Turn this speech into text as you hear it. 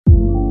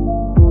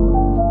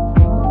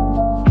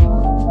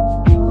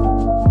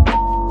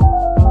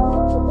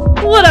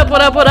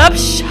What up,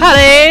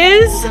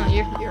 shutties?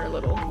 Oh, you're a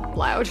little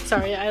loud.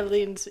 Sorry, I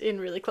leaned in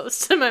really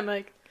close to my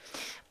mic.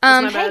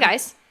 Hey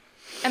guys.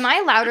 Am I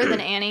louder than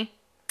Annie?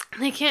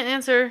 They can't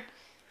answer.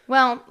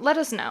 Well, let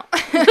us know.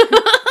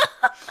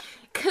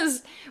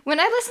 Because when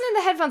I listen in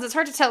the headphones, it's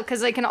hard to tell because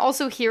they can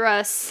also hear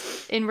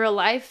us in real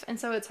life, and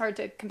so it's hard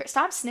to compare.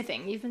 Stop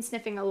sniffing. You've been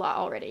sniffing a lot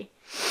already.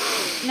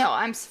 No,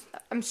 I'm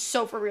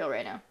so for real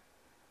right now.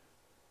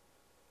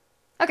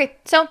 Okay,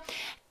 so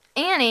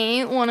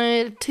Annie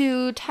wanted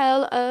to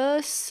tell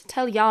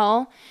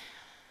y'all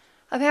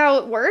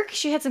about work.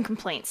 She had some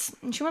complaints,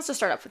 and she wants to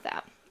start off with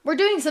that. We're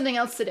doing something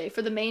else today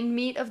for the main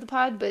meat of the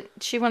pod, but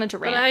she wanted to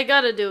rant. But I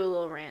gotta do a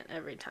little rant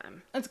every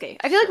time. That's okay.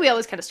 I feel like we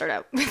always kind of start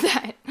out with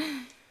that.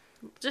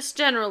 Just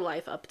general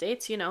life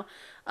updates, you know.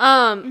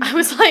 I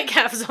was like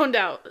half zoned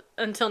out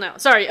until now.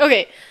 Sorry.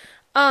 Okay.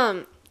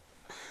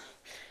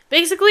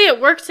 Basically at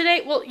work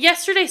today, well,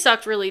 yesterday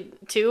sucked really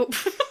too.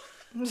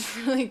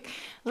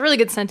 Really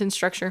good sentence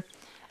structure.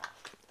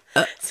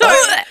 Sorry.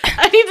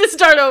 I need to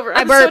start over.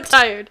 I'm so burped.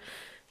 tired.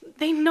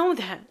 They know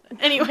that.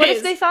 Anyways. What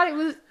if they thought it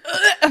was...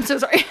 I'm so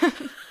sorry.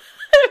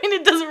 I mean,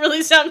 it doesn't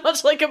really sound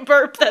much like a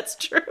burp, that's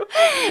true.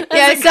 Yeah,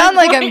 I sound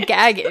like I'm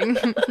gagging.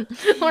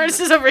 Lawrence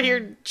is over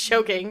here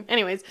choking.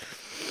 Anyways.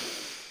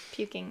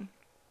 Puking.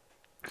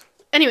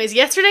 Anyways,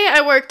 yesterday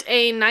I worked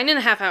a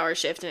 9.5-hour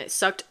shift, and it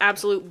sucked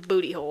absolute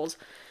booty holes.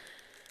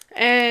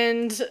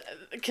 And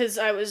because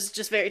I was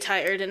just very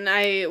tired, and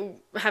I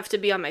have to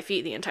be on my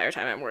feet the entire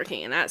time I'm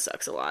working, and that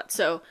sucks a lot.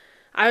 So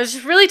I was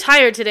just really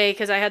tired today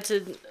because I had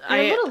to... You're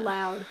a little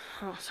loud.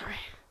 Oh, sorry.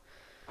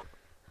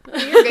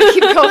 You're good.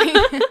 Keep going.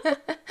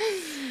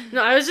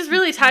 No, I was just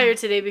really tired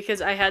today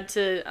because I had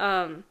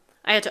to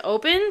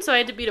open, so I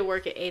had to be to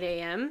work at 8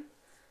 a.m.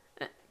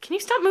 Can you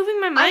stop moving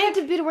my mic? I had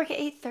to be to work at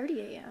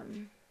 8:30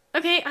 a.m.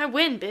 Okay, I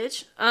win,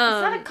 bitch. It's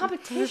not a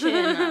competition.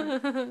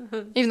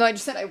 Even though I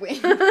just said I win.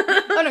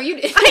 Oh, no,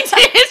 you did. I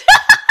did.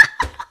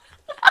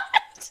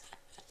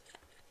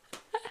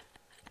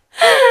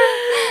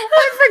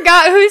 I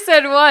forgot who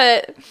said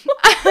what.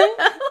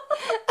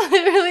 I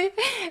literally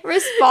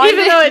responded.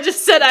 Even though I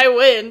just said I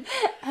win.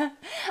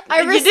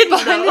 I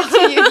responded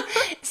to you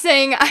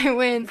saying I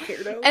win.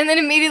 Weirdo. And then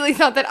immediately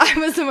thought that I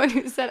was the one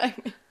who said I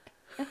win.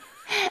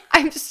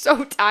 I'm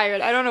so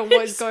tired. I don't know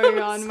what's going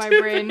on in my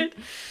brain.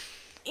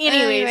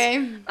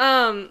 Anyways,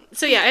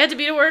 so yeah, I had to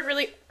be to work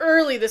really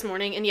early this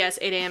morning, and yes,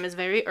 8 a.m. is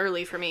very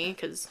early for me,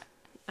 because...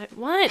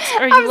 What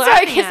are you I'm sorry,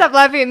 I can't stop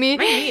laughing at me.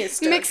 My knee is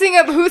stuck. Mixing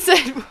up who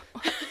said what.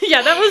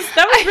 Yeah, that was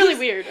really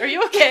weird. Are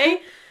you okay?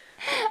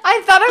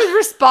 I thought I was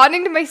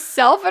responding to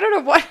myself. I don't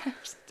know what.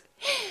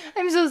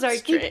 I'm so sorry.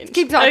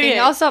 Keep talking. Okay.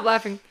 I'll stop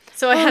laughing.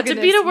 So I had to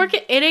be to work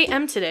at 8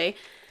 a.m. today,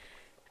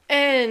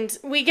 and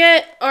we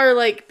get our,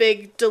 like,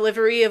 big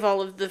delivery of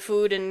all of the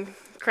food and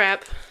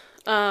crap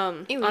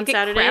on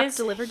Saturdays. Crap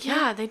delivered?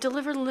 Yeah, they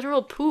deliver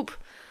literal poop.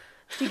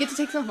 Do you get to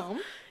take some home?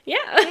 Yeah.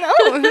 No.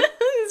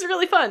 It's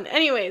really fun.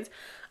 Anyways,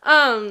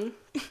 I don't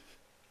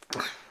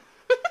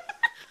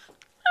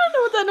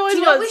know what that noise was. Do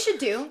you know what we should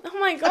do? Oh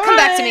my god. Come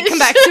back to me. Come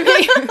back to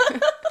me.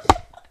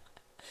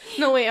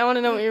 No, wait, I want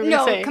to know what you're going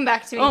to say. No, come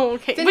back to me. Oh,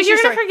 okay. Finish But you're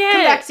your going to story. forget.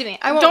 Come back to me.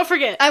 I won't. Don't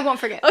forget. I won't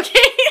forget.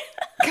 Okay.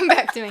 Come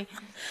back to me.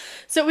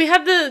 So we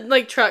had the,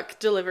 like, truck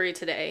delivery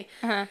today.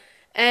 Uh-huh.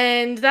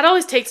 And that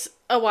always takes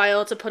a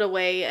while to put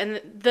away. And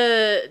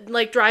the,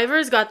 like,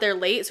 drivers got there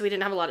late, so we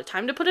didn't have a lot of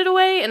time to put it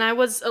away. And I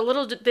was a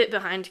little bit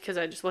behind because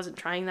I just wasn't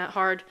trying that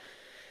hard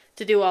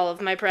to do all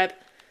of my prep.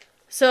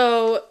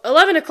 So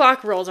 11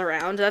 o'clock rolls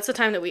around. That's the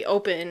time that we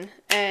open.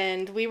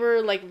 And we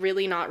were, like,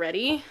 really not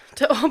ready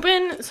to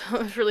open. So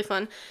it was really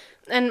fun.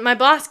 And my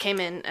boss came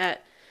in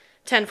at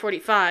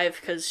 10:45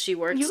 because she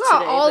worked today,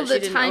 all but the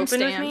she didn't open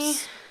with me.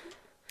 timestamps.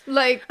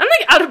 Like, I'm,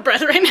 like, out of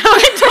breath right now.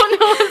 I don't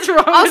know what's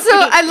wrong also, with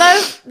me. I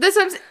love this.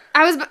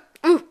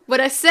 What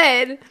I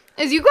said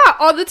is you got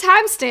all the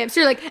timestamps.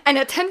 You're like, and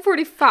at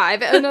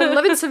 10:45 and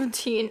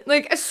 11:17.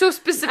 Like, it's so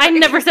specific. I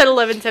never said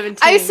 11:17.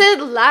 I said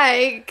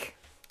like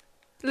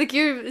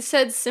you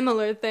said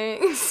similar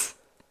things.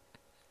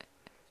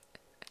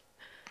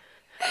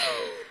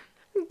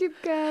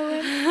 Keep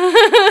going.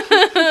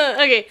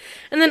 Okay,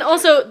 and then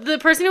also the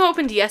person who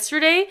opened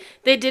yesterday,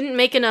 they didn't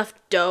make enough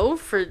dough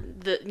for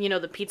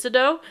the pizza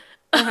dough.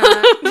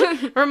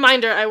 Uh-huh.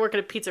 Reminder: I work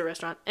at a pizza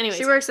restaurant. Anyways,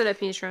 She works at a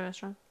pizza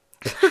restaurant.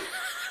 I think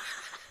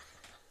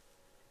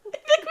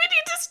we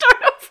need to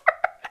start over.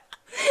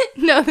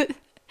 No,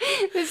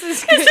 this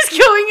is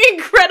going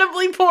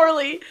incredibly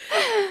poorly.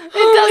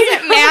 It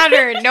doesn't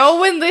matter. No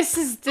one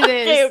listens to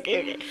this.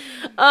 Okay.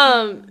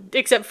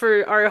 Except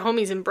for our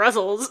homies in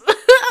Brussels.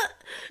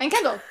 And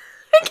Kendall.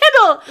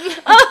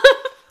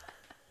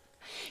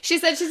 She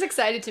said she's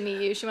excited to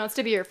meet you. She wants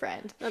to be your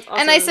friend. That's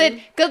awesome. And I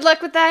said, good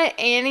luck with that.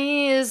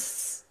 Annie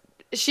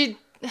she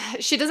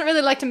doesn't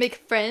really like to make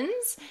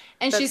friends.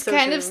 And she's so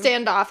kind true. of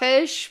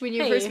standoffish when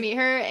you first meet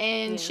her.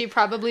 And she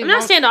probably I'm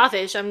won't. not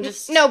standoffish. I'm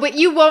just... No, but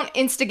you won't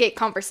instigate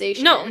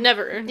conversation. No,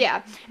 never.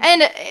 Yeah.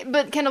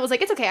 But Kendall was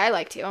like, it's okay. I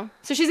liked you.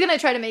 So she's going to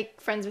try to make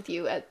friends with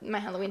you at my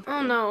Halloween party.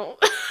 Oh, no.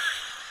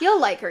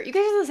 You'll like her. You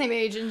guys are the same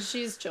age and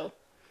she's chill.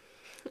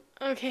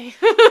 Okay.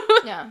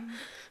 Yeah.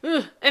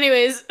 Ugh.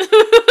 Anyways. What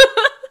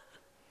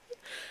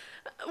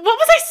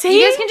was I saying?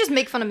 You guys can just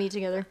make fun of me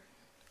together.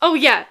 Oh,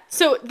 yeah.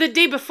 So the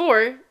day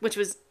before, which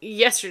was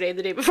yesterday,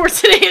 the day before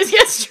today is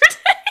yesterday.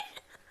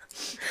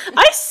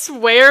 I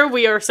swear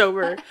we are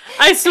sober.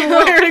 I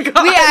swear to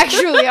God. We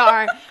actually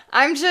are.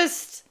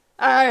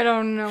 I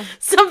don't know.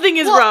 Something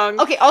is wrong.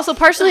 Okay, also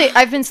partially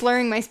I've been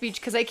slurring my speech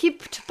because I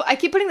keep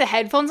putting the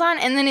headphones on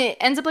and then it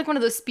ends up like one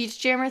of those speech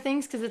jammer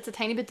things because it's a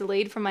tiny bit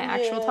delayed from my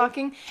actual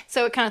talking,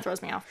 so it kind of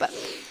throws me off. But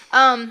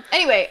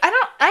anyway,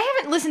 I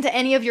haven't listened to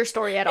any of your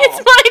story at all. It's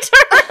my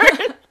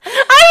turn.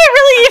 I haven't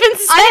really even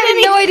said I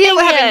have no idea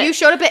what yet. happened. You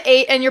showed up at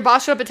 8 and your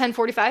boss showed up at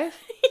 10:45.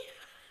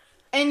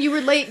 And you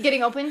were late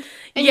getting opened?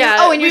 And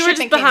yeah, and we were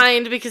just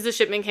behind because the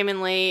shipment came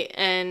in late.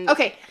 And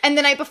okay, and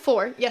the night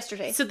before,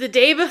 yesterday. So the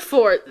day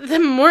before, the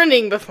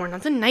morning before,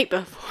 not the night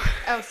before.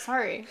 Oh,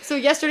 sorry. So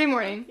yesterday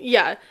morning.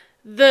 Yeah,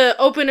 the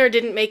opener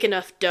didn't make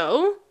enough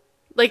dough.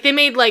 Like, they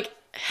made, like,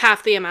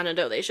 half the amount of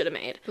dough they should have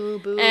made. Boo,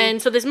 boo.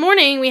 And so this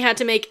morning, we had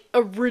to make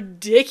a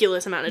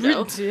ridiculous amount of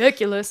dough.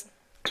 Ridiculous.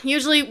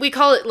 Usually, we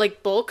call it,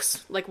 like,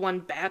 bulks, like one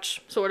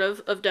batch, sort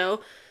of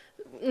dough.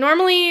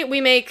 Normally,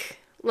 we make,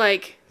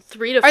 like...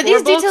 3 to 4 Are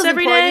these bulks details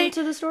every important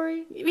day. to the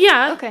story?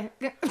 Yeah. Okay.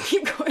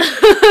 Keep going.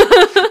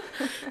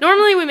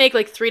 Normally we make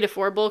like 3 to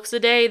 4 bulks a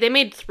day. They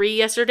made 3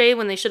 yesterday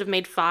when they should have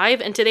made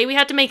 5, and today we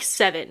had to make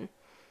 7.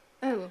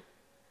 Oh.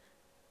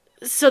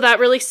 So that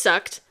really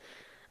sucked.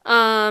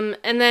 And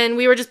then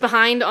we were just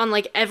behind on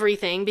like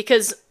everything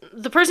because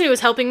the person who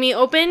was helping me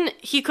open,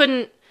 he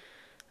couldn't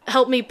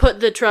help me put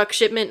the truck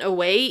shipment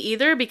away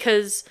either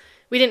because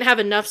we didn't have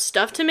enough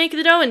stuff to make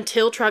the dough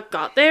until truck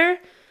got there.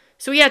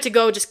 So we had to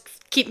go just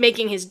keep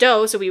making his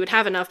dough so we would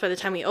have enough by the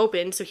time we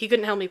opened, so he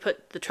couldn't help me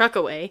put the truck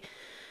away.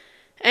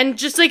 And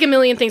just like a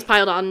million things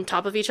piled on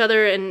top of each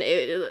other, and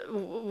it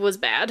was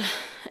bad.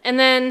 And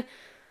then...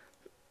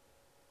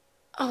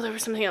 Oh, there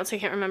was something else I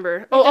can't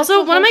remember. Oh,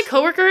 also, one of my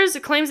coworkers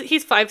claims that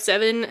he's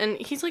 5'7", and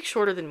he's like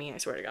shorter than me, I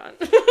swear to God.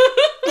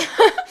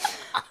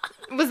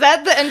 Was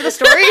that the end of the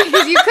story?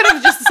 Because you could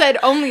have just said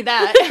only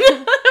that.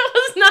 That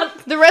was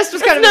not... The rest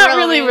was kind of not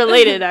irrelevant. really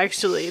related,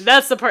 actually.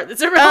 That's the part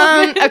that's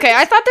irrelevant. Okay,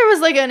 I thought there was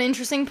like an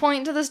interesting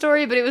point to the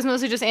story, but it was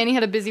mostly just Annie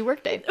had a busy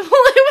work day. Well,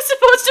 it was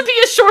supposed to be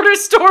a shorter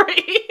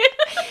story.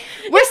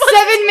 We're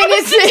 7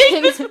 minutes in.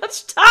 Take this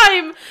much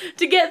time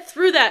to get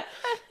through that.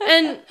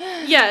 And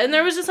yeah, and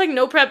there was just like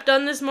no prep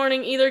done this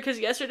morning either because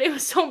yesterday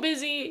was so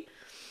busy.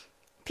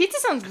 Pizza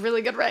sounds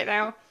really good right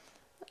now.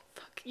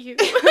 Fuck you.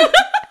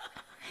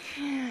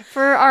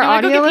 For our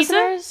wanna go audio get pizza?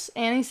 listeners,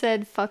 Annie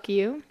said, fuck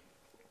you.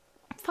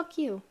 Fuck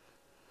you.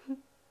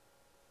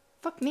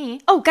 Fuck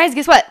me. Oh, guys,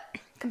 guess what?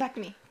 Come back to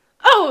me.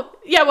 Oh,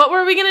 yeah, what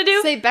were we gonna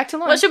do? Say back to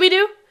Lauren. What should we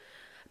do?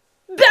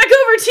 Back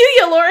over to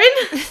you, Lauren.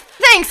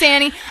 Thanks,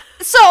 Annie.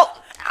 So,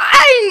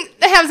 I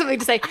have something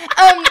to say.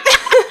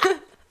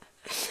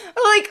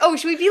 Like, oh,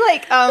 should we be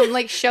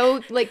like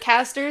show, like,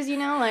 casters, you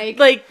know? Like,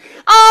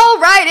 all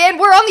right, and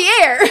we're on the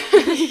air.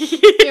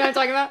 You know what I'm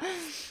talking about?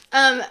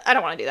 I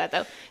don't want to do that,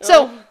 though.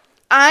 So,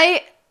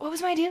 what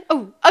was my idea?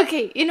 Oh,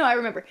 okay, I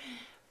remember.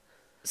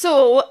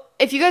 So,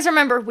 if you guys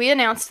remember, we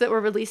announced that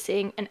we're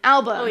releasing an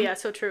album. Oh, yeah,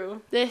 so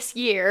true. This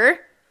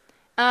year.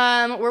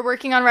 We're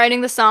working on writing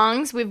the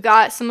songs. We've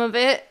got some of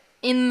it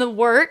in the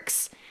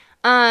works.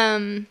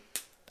 I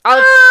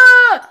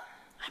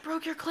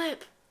broke your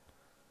clip.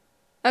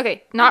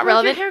 Okay, not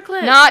relevant. Your hair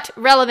clip. Not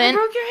relevant. I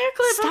broke your hair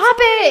clip. Stop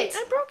it.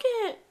 I broke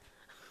it.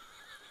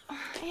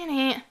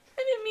 Annie. I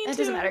didn't mean to. It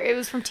doesn't matter. It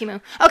was from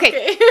Temu.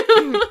 Okay.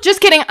 Just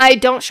kidding. I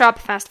don't shop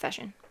fast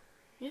fashion.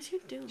 Yes,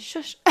 you do.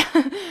 Shush.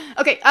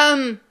 Okay.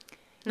 Okay.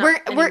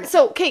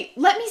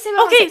 Let me say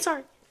what. Okay,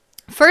 sorry.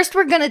 First,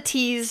 we're gonna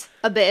tease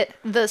a bit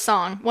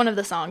one of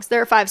the songs.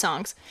 There are 5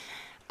 songs.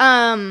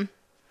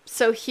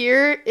 So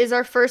here is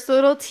our first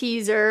little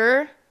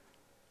teaser.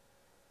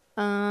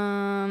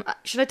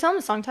 Should I tell them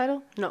the song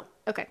title? No.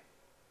 Okay.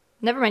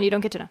 Never mind. You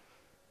don't get to know.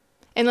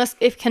 Unless,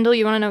 if Kendall,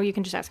 you want to know, you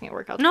can just ask me at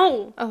work.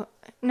 No. Oh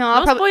no.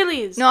 I'll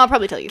spoilies. No, I'll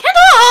probably tell you.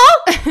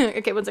 Kendall.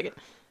 Okay, 1 second.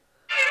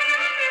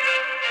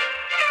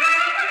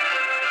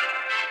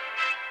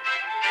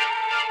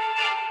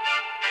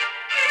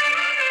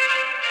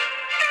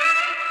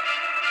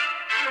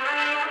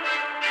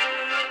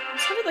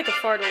 Like a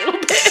fart a little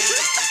bit.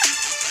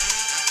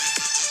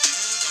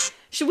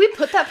 Should we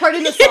put that part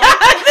in the song? Yeah,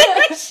 I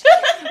think we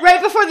should.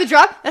 Right before the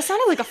drop? That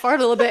sounded like a fart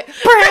a little bit.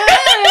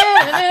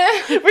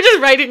 We're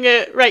just writing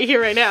it right here,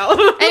 right now.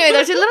 Anyway,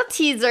 there's a little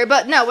teaser,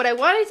 but no, what I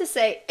wanted to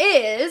say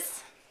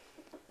is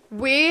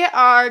we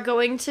are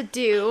going to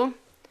do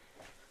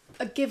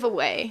a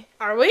giveaway.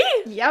 Are we?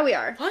 Yeah, we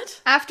are.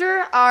 What?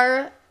 After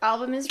our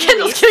album is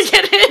Kendall's released.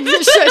 gonna get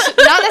it. Shush.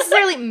 Not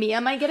necessarily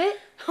Mia might get it.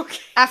 Okay.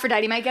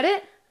 Aphrodite might get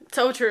it.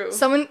 So true.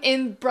 Someone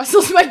in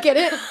Brussels might get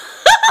it.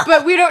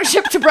 But we don't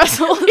ship to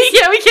Brussels.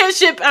 Yeah, we can't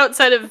ship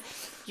outside of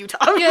Utah.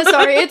 Yeah,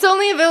 sorry. It's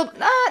only available...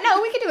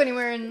 no, we can do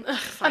anywhere in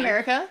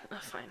America.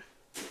 Fine.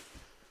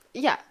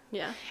 Yeah.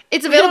 Yeah.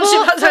 It's available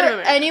ship for outside of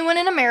America. anyone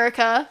in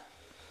America.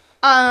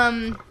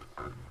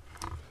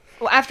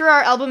 after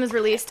our album is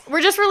released,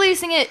 we're just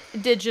releasing it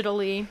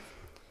digitally.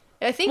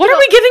 I think. What are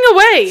we giving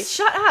away?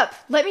 Shut up.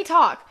 Let me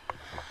talk.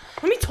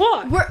 Let me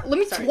talk.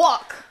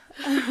 Talk.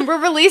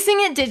 We're releasing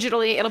it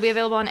digitally. It'll be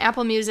available on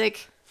Apple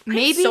Music.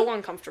 Maybe I'm so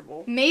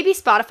uncomfortable. Maybe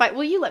Spotify.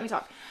 Will you let me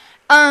talk?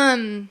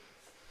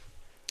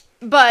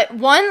 But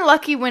one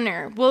lucky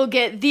winner will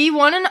get the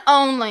one and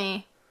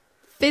only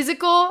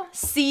physical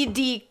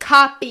CD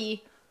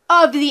copy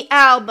of the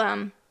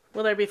album.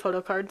 Will there be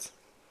photo cards?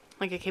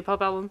 Like a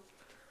K-pop album?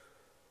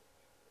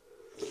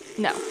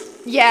 No.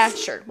 Yeah,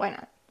 sure. Why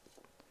not?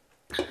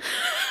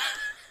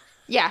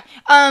 Yeah.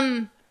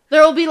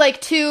 There will be like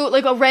two,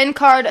 like a Ren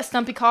card, a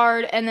Stumpy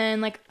card, and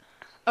then like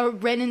a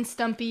Ren and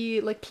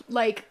Stumpy like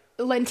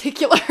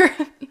lenticular.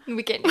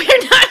 We can't. We're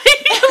not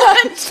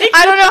lenticular.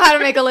 I don't know how to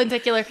make a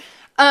lenticular.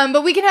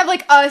 But we can have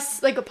like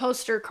us like a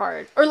poster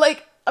card or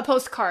like a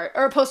postcard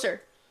or a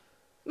poster.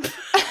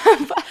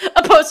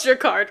 A poster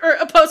card or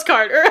a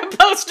postcard or a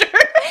poster.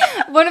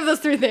 One of those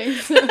three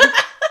things.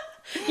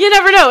 You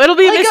never know. It'll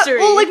be a mystery.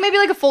 Well, like maybe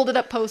like a folded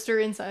up poster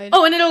inside.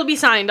 Oh, and it'll be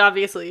signed,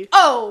 obviously.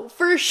 Oh,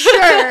 for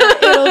sure.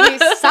 It'll be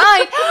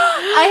signed.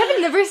 I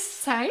have never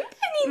signed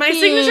anything. My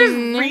signature's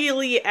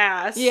really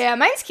ass. Yeah,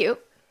 mine's cute.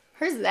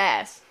 Hers is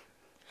ass.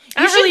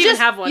 I don't really even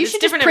have one. You It's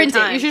should different just print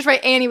every time. it. You should just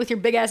write Annie with your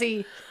big ass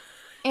E.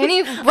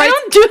 Annie writes, I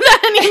don't do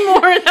that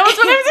anymore. That was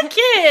when I was a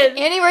kid.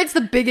 Annie writes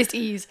the biggest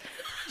E's.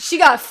 She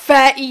got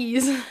fat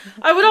E's.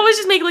 I would always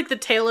just make like the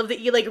tail of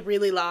the E like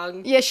really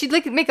long. Yeah, she'd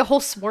like make a whole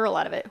swirl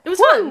out of it. It was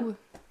fun.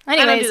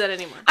 Anyways, I don't do that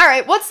anymore. All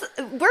right,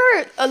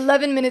 we're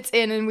 11 minutes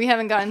in and we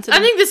haven't gotten to. I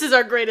think this is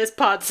our greatest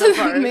pod so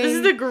far. This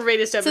is the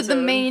greatest episode. To the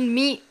main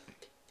meat.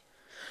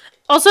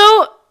 Also,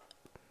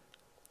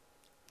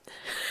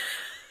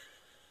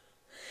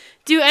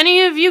 do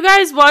any of you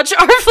guys watch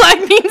Our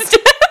Flag Means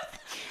Death?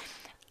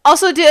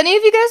 Also, do any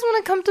of you guys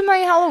want to come to my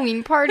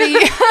Halloween party?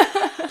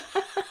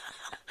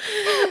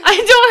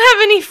 I don't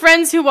have any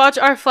friends who watch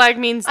Our Flag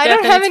Means Death. I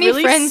don't have any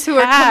really friends sad. who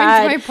are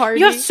coming to my party.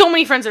 You have so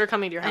many friends that are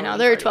coming to your I Halloween know,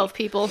 there are party. 12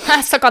 people.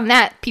 Stuck on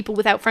that, people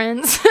without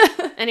friends.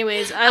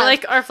 Anyways, I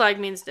like Our Flag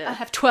Means Death. I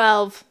have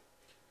 12.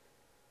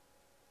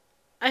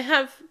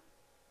 I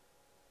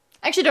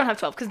actually don't have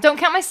 12, because don't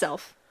count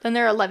myself. Then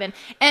there are 11.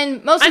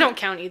 And I don't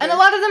count either. And a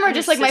lot of them are I'm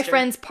just your like my sister.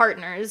 friends'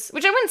 partners.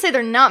 Which I wouldn't say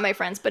they're not my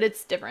friends, but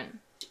it's different.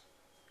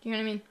 You know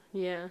what I mean?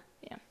 Yeah.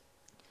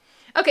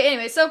 Okay,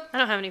 anyway, so. I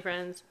don't have any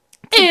friends.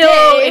 Today-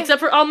 Ew, except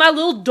for all my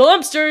little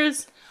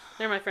dumpsters.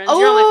 They're my friends.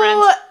 You're all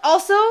my friends.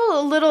 Also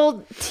a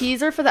little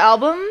teaser for the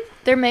album.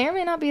 There may or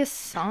may not be a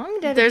song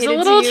dedicated There's a to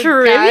little you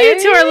tribute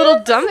guys. to our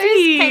little There's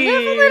kind of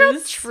a little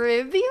dumpies.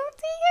 tribute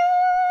to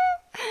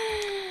you.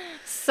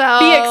 So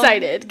Be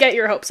excited. Get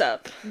your hopes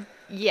up.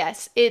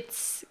 Yes,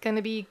 it's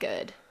gonna be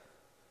good.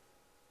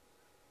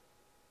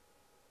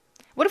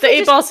 What if The we 8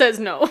 just, Ball says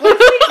no.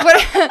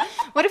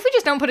 what if we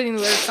just don't put any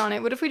lyrics on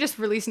it? What if we just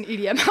release an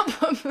EDM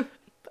album?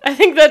 I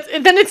think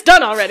then it's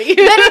done already.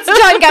 Then it's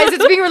done, guys.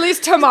 It's being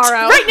released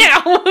tomorrow. Right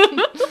now.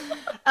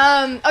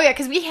 Oh yeah,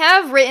 because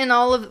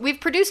we've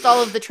produced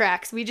all of the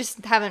tracks. We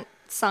just haven't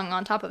sung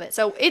on top of it.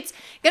 So it's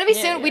gonna be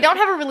soon. Yeah. We don't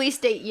have a release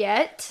date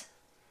yet,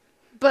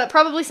 but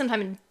probably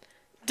sometime in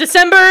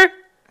December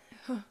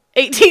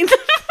 18th.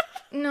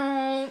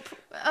 no.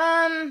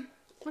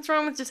 What's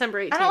wrong with December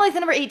 18th? I don't like the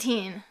number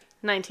 18.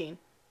 19.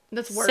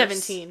 That's worse.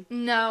 17.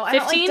 No,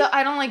 15?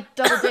 I don't like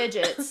double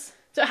digits.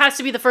 So it has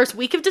to be the first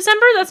week of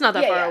December? That's not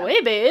that Yeah, far yeah.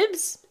 away,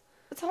 babes.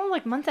 It's only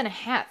like month and a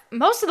half.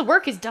 Most of the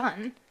work is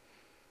done.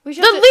 We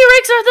The just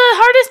lyrics are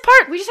the hardest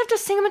part. we just have to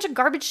sing a bunch of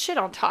garbage shit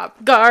on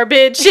top.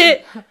 Garbage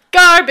shit.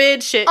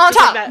 Garbage shit. On Just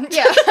top. like that.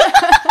 Yeah.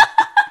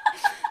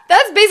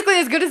 That's basically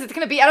as good as it's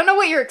gonna be. I don't know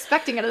what you're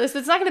expecting out of this.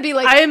 It's not gonna be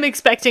like I am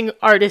expecting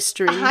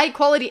artistry. a high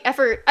quality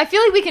effort. I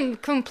feel like we can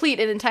complete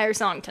an entire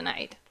song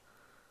tonight.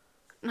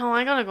 No,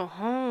 I gotta go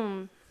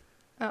home.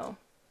 Oh.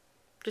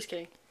 Just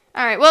kidding.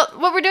 All right. Well,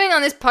 what we're doing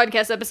on this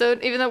podcast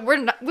episode, even though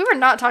we were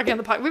not talking on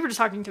the podcast, we were just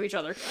talking to each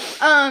other.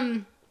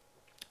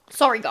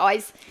 Sorry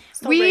guys.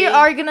 We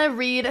are gonna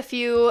read a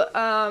few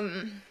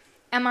Am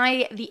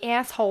I the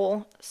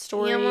Asshole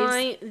stories. Am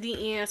I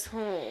the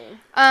asshole?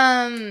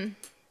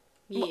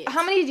 Yes.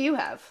 How many do you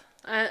have?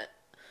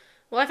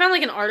 Well, I found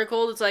like an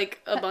article that's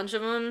like a bunch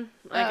of them.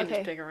 I can okay.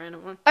 just pick a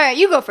random one. All right,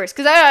 you go first,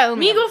 cause I only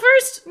Me have- go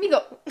first? Me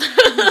go.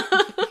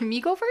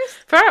 Me go first.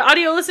 For our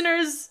audio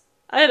listeners,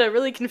 I had a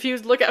really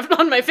confused look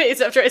on my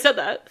face after I said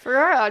that. For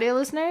our audio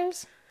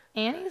listeners,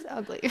 Annie's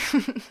ugly.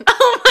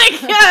 Oh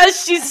my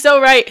gosh, she's so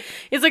right.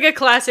 It's like a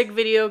classic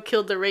video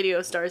killed the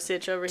radio star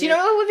sitch over Do you here.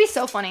 know what would be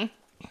so funny?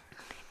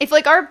 If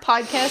like our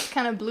podcast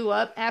kind of blew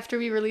up after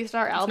we released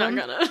our album.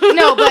 It's not gonna.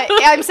 No, but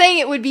I'm saying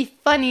it would be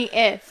funny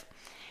if.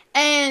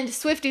 And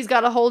Swifties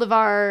got a hold of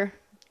our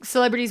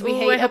celebrities we Ooh,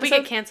 hate. I hope we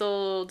episode. get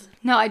canceled.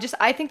 No, I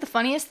think the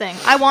funniest thing.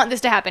 I want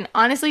this to happen.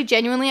 Honestly,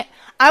 genuinely,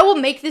 I will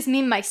make this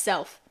meme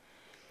myself.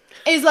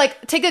 Is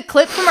like take a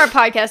clip from our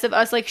podcast of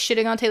us like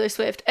shitting on Taylor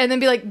Swift and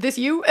then be like, "This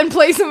you?" and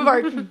play some of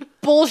our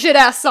bullshit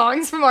ass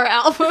songs from our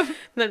album.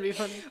 That'd be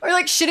funny. Or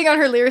like shitting on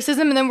her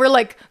lyricism and then we're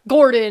like,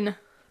 "Gordon,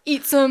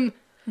 eat some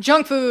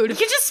junk food." You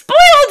just spoiled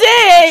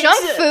it!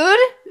 Junk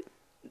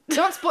food?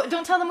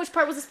 don't tell them which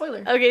part was a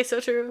spoiler. Okay, so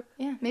true.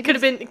 Yeah, maybe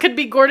Could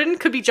be Gordon,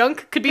 could be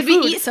junk, could be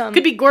food. Be eat some.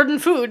 Could be Gordon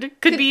food.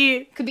 Could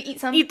be eat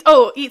some. eat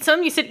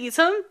some? You said eat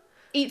some?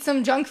 Eat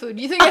some junk food.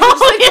 You think I should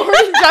say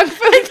Gordon junk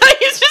food? I thought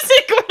you just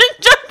said Gordon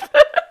junk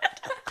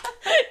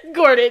food.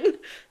 Gordon.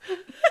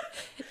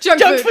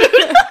 Junk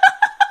food.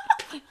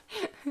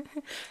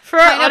 For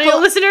our Pineapple audio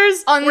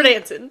listeners, we're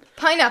dancing.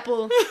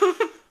 Pineapple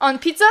on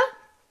pizza?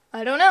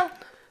 I don't know.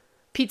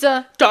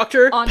 Pizza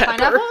Dr. on Pepper.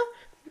 pineapple?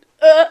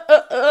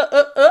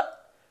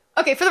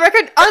 Okay, for the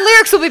record, our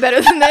lyrics will be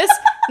better than this,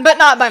 but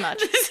not by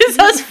much. This is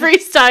us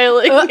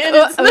freestyling. There will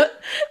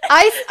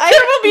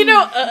be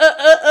no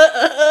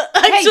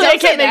Actually, I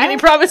can't make any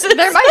promises.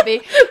 There might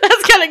be.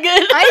 That's kind of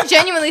good. I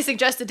genuinely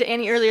suggested to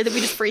Annie earlier that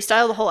we just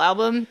freestyle the whole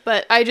album,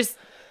 but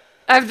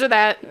after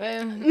that...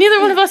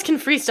 Neither one of us can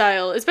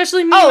freestyle,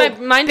 especially me. My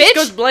mind just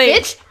goes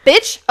blank.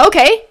 Bitch,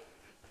 okay.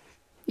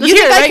 You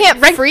think I can't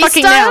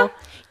freestyle?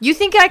 You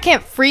think I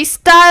can't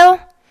freestyle?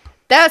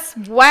 That's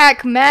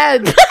whack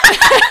mad.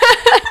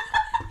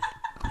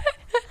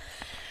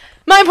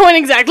 My point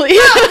exactly. No,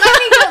 let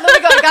me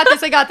go.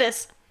 I got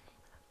this.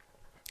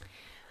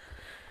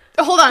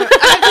 Hold on. I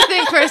have to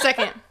think for a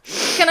second.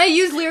 Can I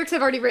use lyrics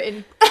I've already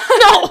written?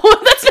 No,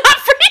 that's not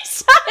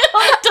freestyle.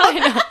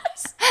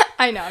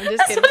 I know, I'm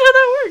just kidding. That's not how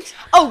that works.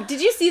 Oh,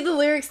 did you see the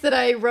lyrics that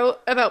I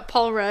wrote about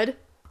Paul Rudd?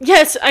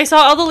 Yes, I saw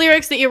all the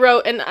lyrics that you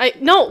wrote, and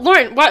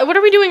Lauren, what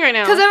are we doing right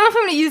now? Because I don't know if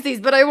I'm going to use these,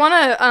 but I want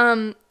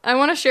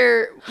to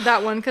share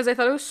that one because I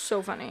thought it was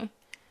so funny.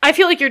 I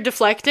feel like you're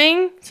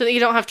deflecting so that you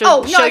don't have to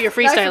show your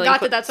freestyling I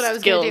forgot that's what I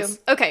was going to do.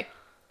 Okay.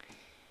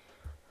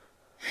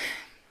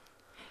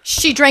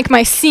 She drank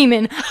my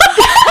semen.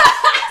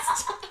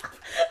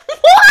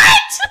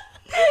 What?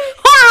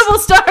 Horrible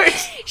start.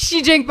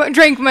 She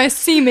drank my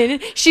semen.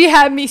 She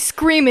had me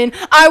screaming.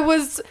 I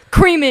was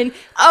creaming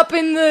up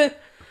in the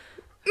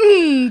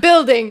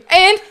building.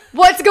 And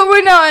what's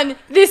going on?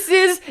 This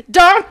is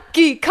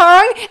Donkey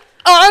Kong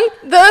on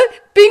the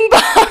Bing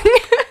Bong.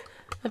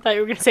 I thought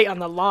you were going to say on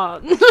the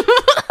lawn.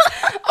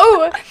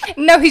 Oh,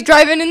 no, he's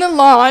driving in the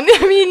lawn.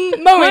 I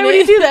mean, mowing it. Why would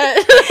he do that?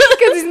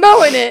 Because he's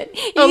mowing it.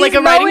 Oh, like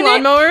a riding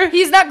lawnmower?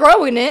 He's not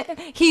growing it.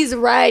 He's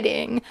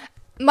riding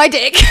my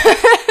dick.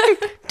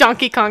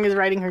 Donkey Kong is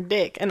riding her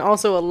dick and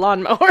also a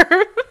lawnmower.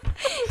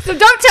 So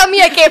don't tell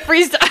me I can't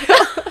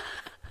freestyle.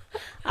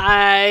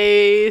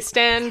 I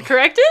stand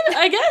corrected,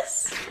 I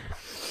guess.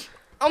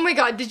 Oh my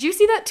god, did you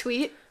see that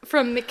tweet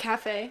from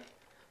McCafe?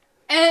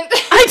 And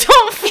I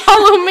don't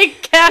follow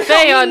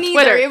McCafe on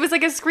Twitter. It was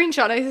like a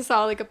screenshot. I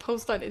saw like a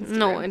post on Instagram.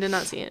 No, I did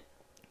not see it.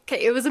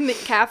 Okay, it was a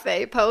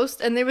McCafe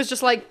post, and it was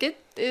just like it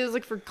was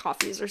like for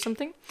coffees or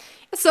something.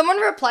 Someone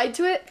replied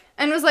to it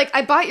and was like,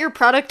 "I bought your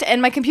product,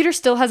 and my computer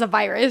still has a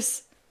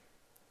virus."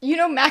 You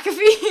know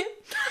McAfee?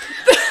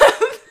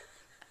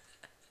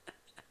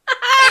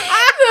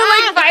 The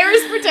like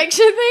virus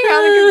protection thing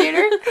on the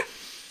computer.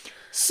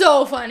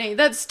 So funny.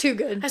 That's too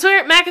good. I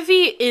swear,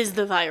 McAfee is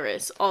the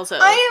virus. Also,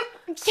 I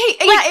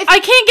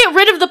can't get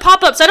rid of the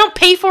pop-ups. I don't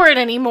pay for it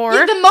anymore.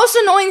 The most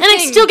annoying thing.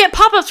 And I still get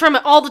pop-ups from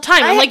it all the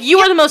time. I'm like, you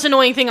are the most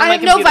annoying thing on my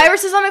computer. I have no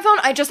viruses on my phone.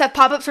 I just have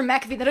pop-ups from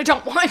McAfee that I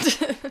don't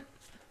want.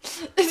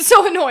 It's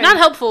so annoying. Not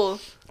helpful.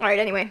 All right.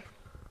 Anyway,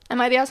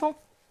 am I the asshole?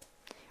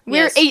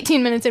 We're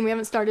 18 minutes in. We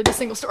haven't started a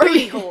single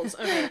story. Holes.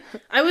 Okay.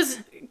 I was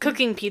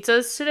cooking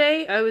pizzas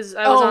today. I was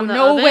on the oven.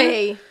 No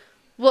way.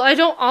 Well, I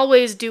don't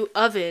always do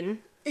oven.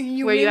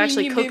 Where you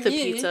actually cook the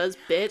pizzas,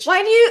 bitch.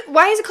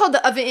 Why is it called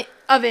the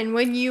oven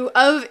when you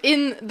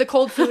in the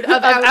cold food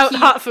of out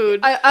hot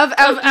food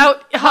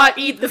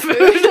eat the food?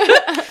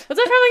 What's that from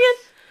again?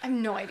 I have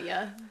no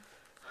idea.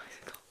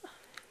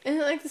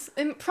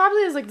 It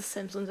probably is like The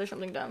Simpsons or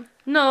something dumb.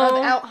 No.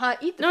 Of out hot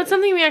eat the food. No, it's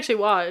something we actually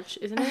watch,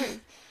 isn't it?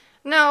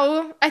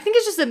 No, I think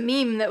it's just a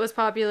meme that was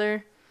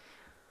popular.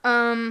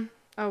 Oh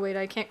wait,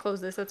 I can't close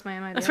this. That's my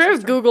idea. I swear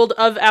I've googled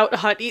of out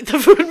hot eat the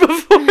food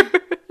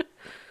before.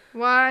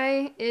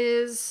 Why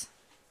is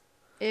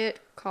it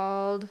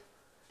called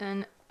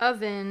an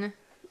oven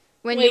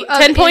when you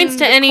 10 points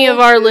to any of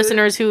our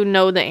listeners who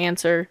know the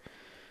answer.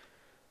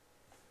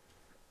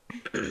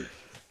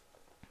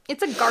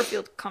 It's a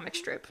Garfield comic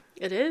strip.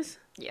 It is?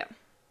 Yeah.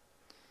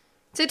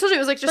 So I told you it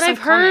was like just. But I've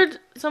heard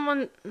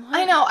someone. What?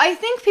 I know. I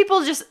think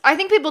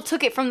people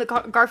took it from the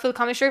Garfield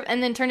comic strip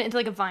and then turned it into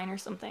like a Vine or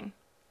something.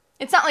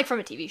 It's not like from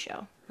a TV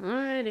show.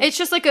 Alrighty. It's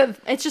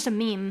just a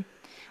meme.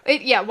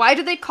 Why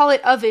do they call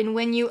it oven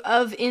when you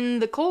in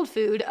the cold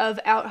food of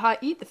out hot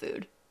eat the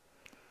food?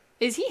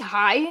 Is he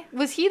high?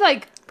 Was he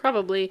like...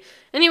 Probably.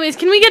 Anyways,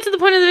 can we get to the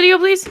point of the video,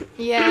 please?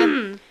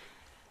 Yeah.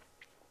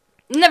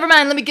 Never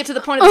mind, let me get to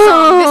the point of the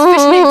song.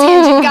 This fishing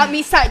tangent got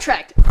me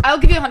sidetracked. I'll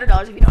give you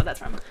 $100 if you know what that's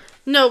from.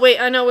 No, wait,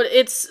 I know what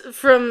it's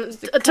from.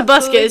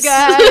 Tobuscus.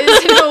 Guys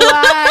in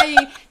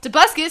Hawaii.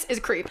 Tobuscus is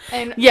a creep.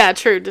 And yeah,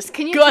 true. Just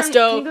can you go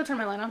turn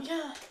my light on?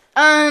 Yeah.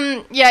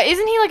 Yeah,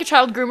 isn't he like a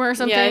child groomer or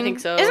something? Yeah, I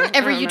think so. Isn't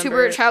every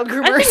YouTuber a child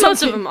groomer I think or something?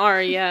 most of them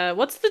are, yeah.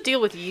 What's the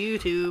deal with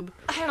YouTube?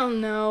 I don't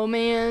know,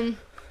 man.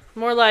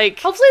 More like...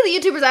 Hopefully the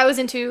YouTubers I was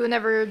into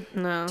never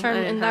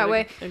turned in that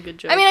way. A good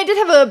joke. I mean, I did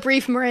have a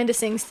brief Miranda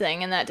Sings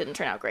thing, and that didn't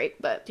turn out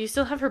great, but... Do you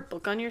still have her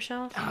book on your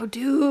shelf? Oh,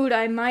 dude,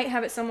 I might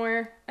have it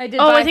somewhere. I did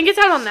I think it's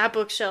out on that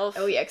bookshelf.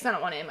 Oh, yeah, because I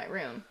don't want it in my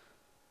room.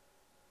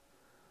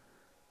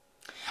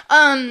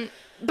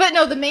 But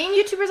no, the main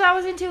YouTubers I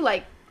was into,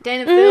 like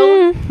Dan and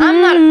Phil,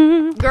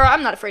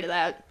 I'm not afraid of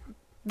that.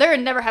 They're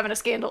never having a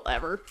scandal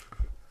ever.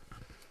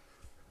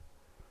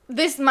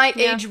 This might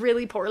age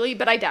really poorly,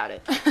 but I doubt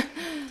it.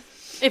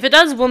 If it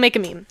does, we'll make a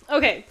meme.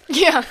 Okay.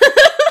 Yeah.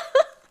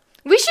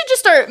 We should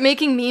just start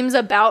making memes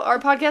about our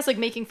podcast, like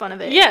making fun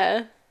of it.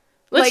 Yeah.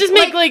 Let's just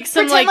make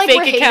some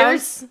fake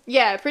accounts.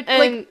 Yeah.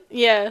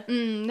 Yeah.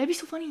 That'd be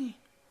so funny.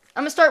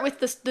 I'm gonna start with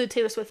the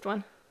Taylor Swift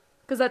one,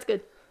 because that's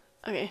good.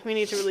 Okay, we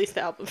need to release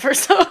the album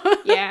first, though.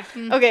 Yeah.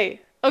 Okay.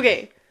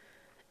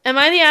 Am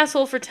I the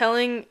asshole for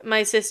telling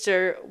my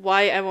sister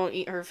why I won't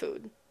eat her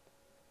food?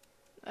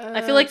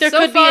 I feel like there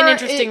could be an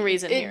interesting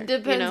reason here. It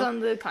depends on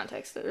the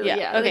context.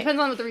 Yeah, it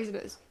depends on what the reason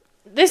is.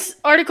 This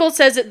article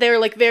says that they're,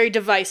 like, very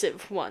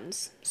divisive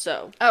ones,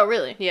 so... Oh,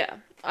 really? Yeah.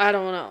 I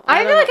don't know.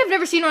 I feel like I've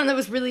never seen one that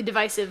was really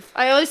divisive.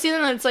 I always see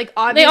them and it's, like,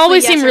 obviously they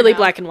always yes seem really no.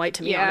 Black and white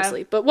to me,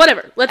 honestly. But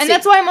whatever. Let's see. And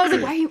that's why I'm always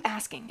like, why are you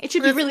asking? It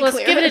should be really clear.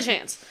 Let's give it a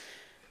chance.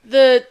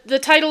 The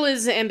title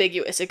is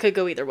ambiguous. It could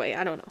go either way.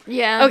 I don't know.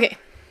 Yeah. Okay.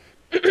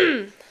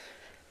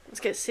 Let's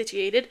get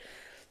situated.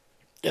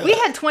 We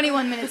had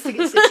 21 minutes to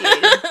get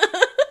situated.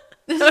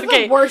 This is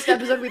the worst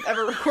episode we've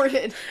ever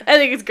recorded. I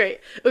think it's great.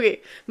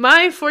 Okay.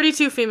 My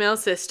 42 female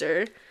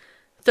sister,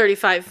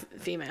 35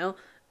 female,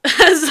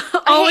 has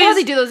always... I hate how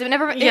they do those. It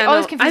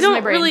always confuses my brain. I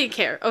don't really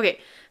care. Okay.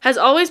 Has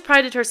always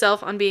prided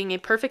herself on being a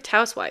perfect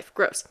housewife.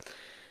 Gross.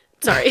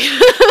 Sorry.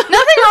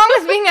 Nothing wrong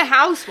with being a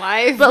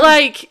housewife. But,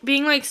 like,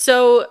 being, like,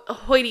 so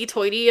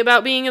hoity-toity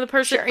about being the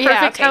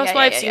perfect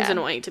housewife seems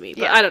annoying to me.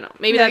 But I don't know.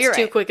 Maybe that's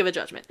too quick of a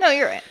judgment. No,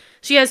 you're right.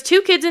 She has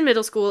 2 kids in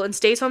middle school and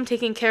stays home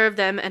taking care of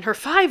them and her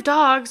 5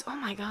 dogs. Oh,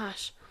 my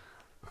gosh.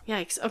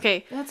 Yikes.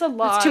 Okay. That's a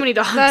lot. That's too many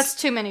dogs. That's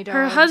too many dogs.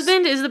 Her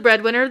husband is the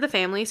breadwinner of the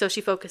family, so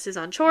she focuses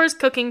on chores,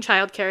 cooking,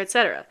 childcare,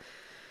 etc.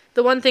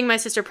 The one thing my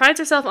sister prides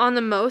herself on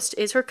the most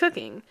is her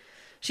cooking.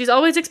 She's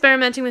always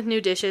experimenting with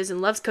new dishes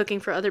and loves cooking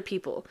for other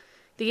people.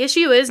 The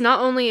issue is, not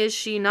only is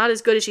she not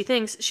as good as she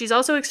thinks, she's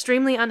also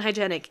extremely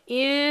unhygienic.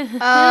 Ew.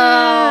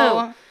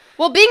 Oh.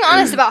 Well, being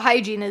honest about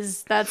hygiene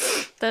that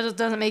just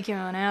doesn't make you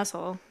an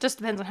asshole. Just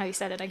depends on how you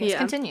said it, I guess. Yeah.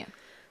 Continue.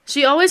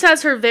 She always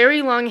has her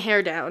very long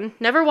hair down,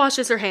 never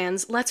washes her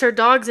hands, lets her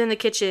dogs in the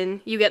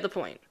kitchen. You get the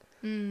point.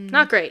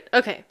 Not great.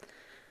 Okay.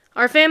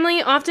 Our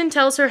family often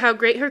tells her how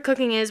great her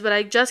cooking is, but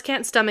I just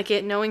can't stomach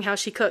it knowing how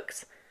she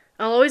cooks.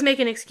 I'll always make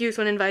an excuse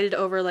when invited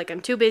over, like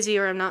I'm too busy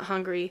or I'm not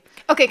hungry.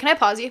 Okay, can I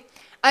pause you?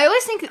 I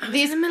always think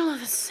these in the middle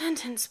of a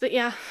sentence, but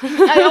yeah.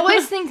 I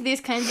always think these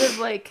kinds of,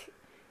 like,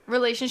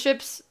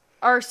 relationships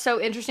are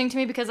so interesting to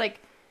me because, like,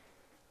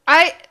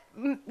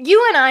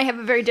 you and I have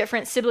a very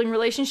different sibling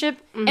relationship,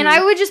 and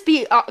I would just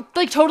be,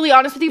 like, totally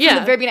honest with you from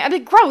the very beginning. I'd be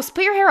like, gross,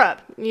 put your hair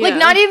up. Yeah. Like,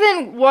 not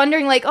even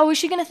wondering, like, oh, is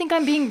she gonna think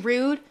I'm being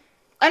rude?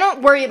 I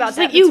don't worry about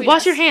that. Like, you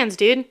wash your hands,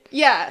 dude.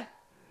 Yeah.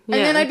 And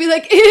then I'd be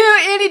like, ew,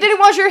 Annie didn't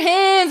wash her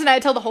hands, and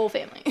I'd tell the whole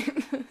family.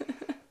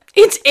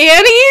 It's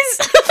Annie's?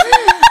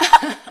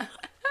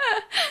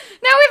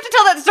 Now we have to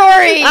tell that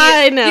story.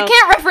 I know. You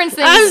can't reference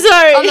things I'm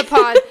sorry. on the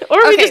pod.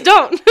 Or we just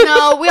don't.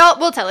 No,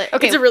 we'll tell it.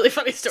 Okay. It's a really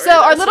funny story. So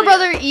our little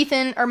brother,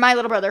 Ethan, or my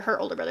little brother, her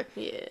older brother,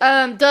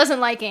 doesn't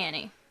like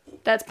Annie.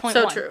 That's point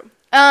one. So true.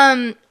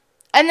 And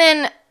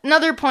then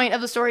another point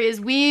of the story is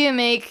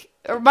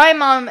my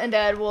mom and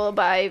dad will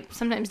buy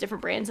sometimes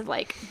different brands of,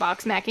 like,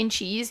 box mac and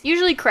cheese.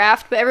 Usually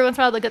Kraft, but every once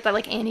in a while they'll get that,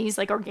 like, Annie's,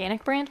 like,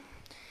 organic brand.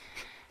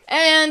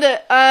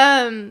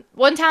 And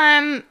one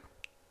time...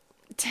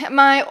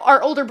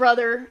 our older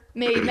brother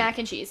made mac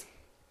and cheese,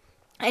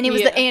 and it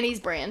was the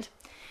Annie's brand,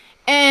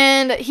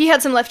 and he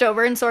had some left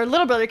over, and so our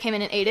little brother came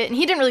in and ate it, and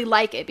he didn't really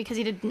like it because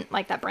he didn't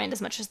like that brand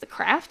as much as the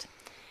Kraft,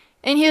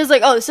 and he was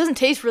like, oh, this doesn't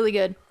taste really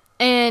good,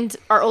 and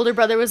our older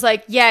brother was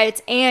like, yeah,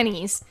 it's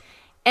Annie's,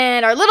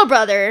 and our little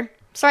brother,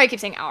 sorry I keep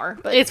saying our,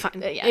 but it's fine,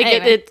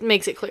 it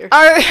makes it clear,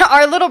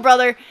 our little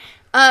brother,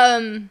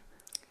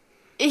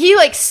 he,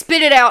 like,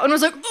 spit it out and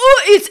was like,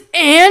 oh, it's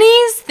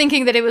Annie's,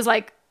 thinking that it was,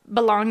 like,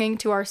 belonging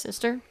to our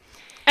sister.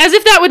 As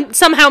if that would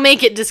somehow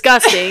make it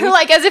disgusting.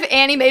 Like, as if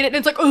Annie made it and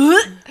it's like,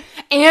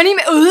 Annie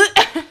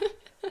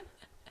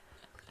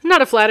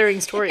Not a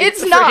flattering story.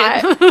 It's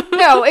not.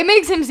 No, it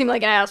makes him seem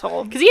like an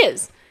asshole. Because he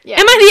is. Yeah.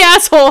 Am I the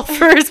asshole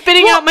for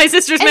spitting out my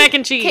sister's mac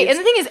and cheese? Okay, and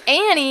the thing is,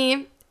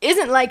 Annie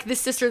isn't like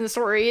this sister in the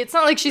story. It's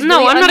not like she's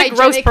really I'm not a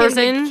gross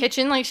person in the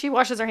kitchen. Like, she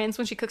washes her hands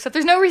when she cooks stuff.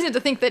 There's no reason to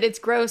think that it's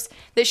gross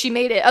that she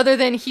made it, other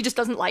than he just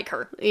doesn't like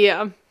her.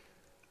 Yeah.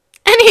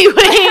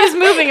 Anyways,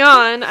 moving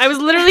on. I was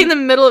literally in the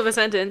middle of a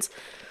sentence.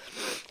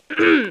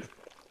 I'll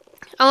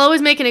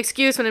always make an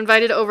excuse when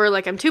invited over,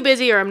 like I'm too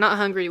busy or I'm not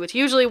hungry, which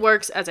usually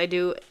works as I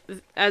do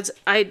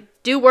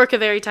work a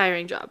very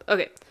tiring job.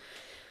 Okay.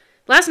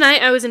 Last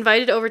night, I was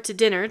invited over to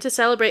dinner to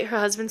celebrate her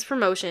husband's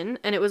promotion,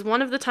 and it was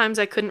one of the times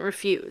I couldn't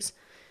refuse.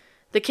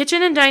 The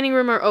kitchen and dining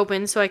room are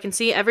open, so I can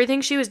see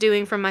everything she was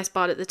doing from my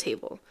spot at the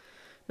table.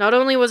 Not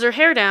only was her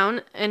hair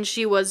down, and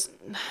she was...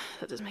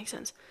 That doesn't make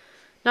sense.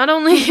 Not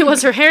only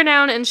was her hair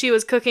down and she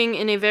was cooking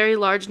in a very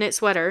large knit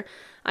sweater,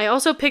 I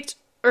also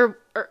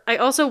I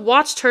also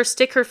watched her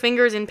stick her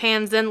fingers in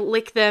pans, then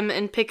lick them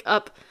and pick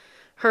up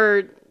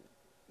her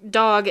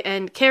dog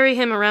and carry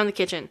him around the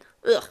kitchen.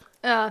 Ugh.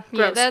 Yeah,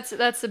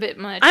 that's a bit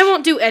much. I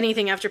won't do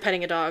anything after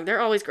petting a dog.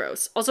 They're always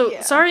gross.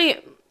 Also,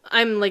 sorry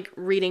I'm, like,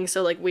 reading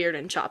so, like, weird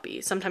and choppy.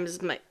 Sometimes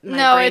my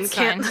brain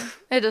can't... Fine.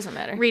 It doesn't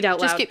matter. Read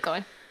out loud. Just keep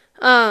going.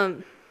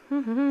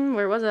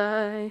 Where was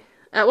I?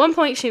 At one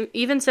point, she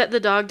even set the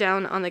dog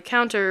down on the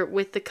counter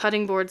with the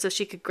cutting board so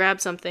she could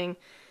grab something,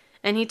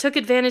 and he took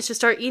advantage to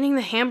start eating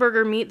the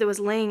hamburger meat that was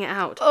laying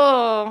out.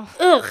 Oh.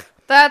 Ugh.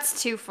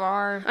 That's too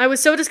far. I was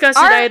so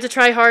disgusted I had to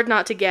try hard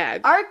not to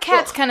gag. Our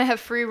cats kind of have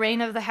free reign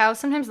of the house.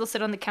 Sometimes they'll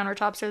sit on the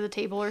countertops or the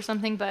table or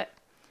something, but...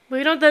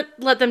 We don't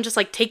let them just,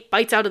 like, take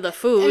bites out of the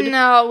food.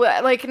 No,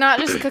 like, not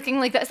just cooking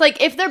like that. It's like,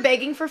 if they're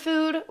begging for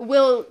food,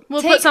 we'll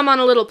put some on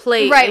a little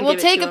plate. Right, we'll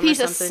take a piece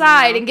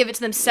aside and give it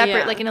to them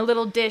separate, like in a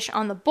little dish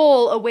on the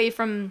bowl away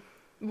from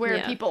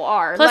where people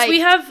are. Plus, we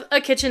have a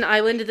kitchen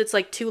island that's,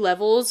 like, 2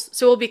 levels,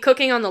 so we'll be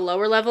cooking on the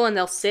lower level, and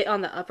they'll sit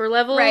on the upper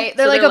level. Right,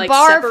 they're like a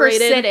bar for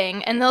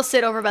sitting, and they'll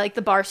sit over by, like,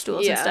 the bar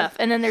stools and stuff.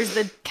 And then there's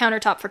the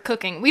countertop for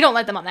cooking. We don't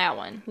let them on that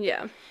one.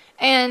 Yeah.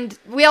 And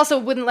we also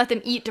wouldn't let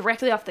them eat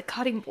directly off the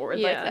cutting board.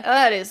 Yeah. Like,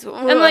 that is... Ugh.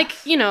 And,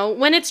 like, you know,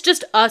 when it's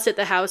just us at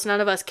the house, none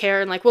of us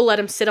care, and, like, we'll let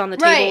them sit on the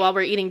table while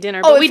we're eating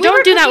dinner. But we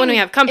don't do that when we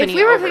have company. If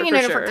we were cooking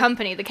dinner for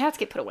company, the cats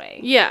get put away.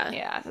 Yeah.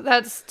 Yeah,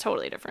 that's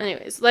totally different.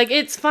 Anyways, like,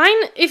 it's fine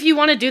if you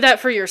want to do that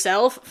for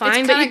yourself,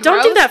 fine, but you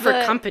don't do that for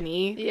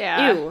company.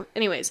 Yeah. Ew.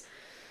 Anyways.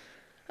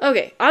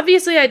 Okay,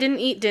 obviously I didn't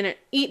eat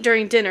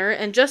during dinner,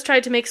 and just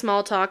tried to make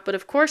small talk, but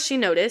of course she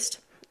noticed.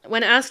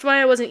 When asked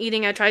why I wasn't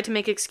eating, I tried to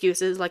make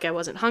excuses, like I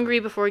wasn't hungry,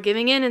 before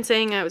giving in and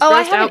saying I was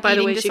grossed out by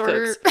the way she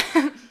cooks.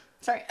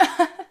 Sorry.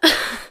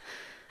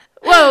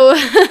 Whoa.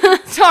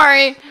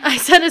 Sorry. I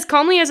said as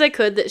calmly as I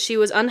could that she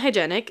was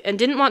unhygienic and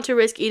didn't want to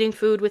risk eating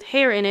food with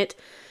hair in it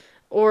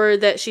or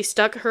that she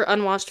stuck her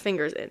unwashed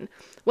fingers in.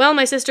 Well,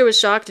 my sister was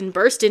shocked and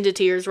burst into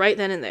tears right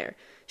then and there.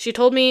 She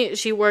told me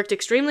she worked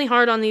extremely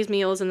hard on these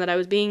meals and that I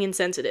was being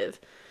insensitive.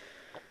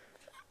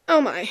 Oh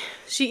my.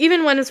 She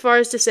even went as far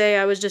as to say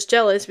I was just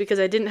jealous because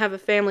I didn't have a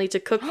family to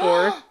cook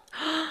for.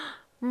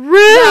 Rude!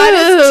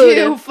 That is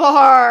too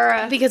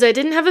far. Because I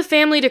didn't have a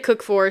family to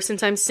cook for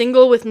since I'm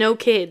single with no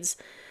kids.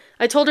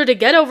 I told her to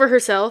get over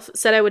herself,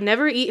 said I would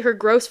never eat her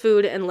gross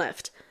food, and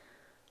left.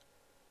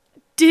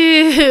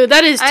 Dude,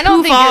 that is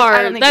too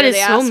far. That is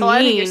so mean. I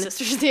think your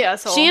sister's the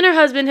asshole. She and her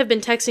husband have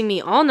been texting me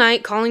all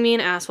night, calling me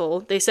an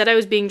asshole. They said I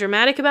was being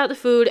dramatic about the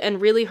food and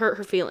really hurt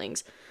her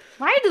feelings.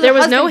 Why did there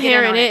was no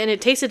hair in it, and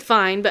it tasted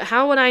fine, but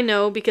how would I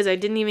know because I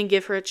didn't even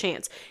give her a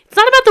chance? It's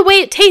not about the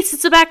way it tastes,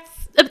 it's about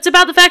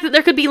the fact that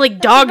there could be, like,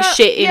 dog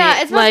shit in it. Yeah,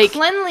 it's about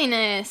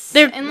cleanliness.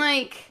 And,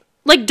 like,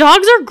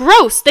 dogs are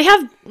gross. They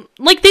have,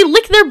 like, they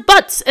lick their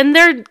butts, and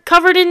they're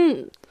covered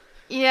in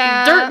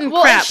dirt and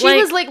crap. She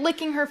was, like,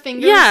 licking her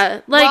fingers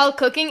while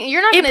cooking.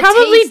 You're not going to taste... It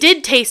probably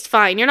did taste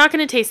fine. You're not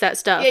going to taste that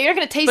stuff. Yeah, you're not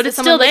going to taste that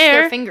someone licked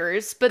their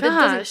fingers, but that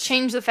doesn't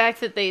change the fact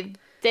that they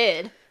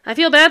did. I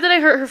feel bad that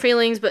I hurt her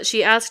feelings, but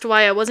she asked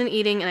why I wasn't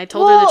eating, and I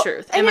told her the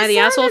truth. Am I the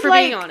asshole for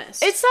being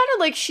honest? It sounded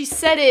like she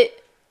said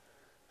it...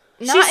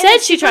 She said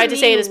she tried to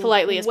say it as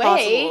politely as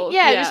possible.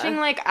 Yeah, just being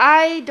like,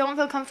 I don't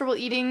feel comfortable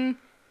eating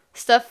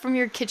stuff from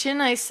your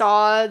kitchen. I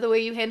saw the way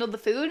you handled the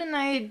food, and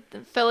I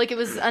felt like it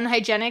was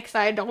unhygienic, so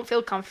I don't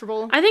feel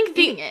comfortable I think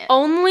the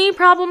only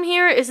problem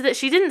here is that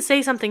she didn't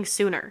say something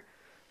sooner.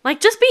 Like,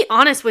 just be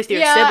honest with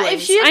your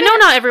siblings. I know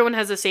not everyone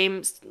has the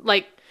same,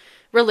 like...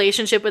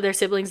 relationship with their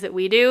siblings that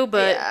we do,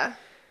 but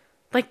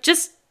like,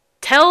 just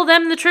tell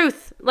them the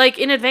truth, like,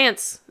 in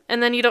advance,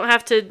 and then you don't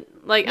have to,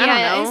 like, I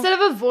don't know. Instead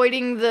of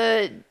avoiding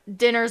the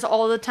dinners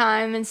all the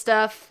time and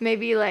stuff,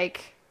 maybe,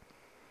 like,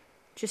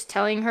 just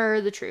telling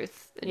her the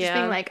truth. Just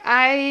being like,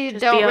 I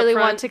don't really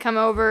want to come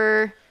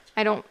over.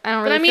 I don't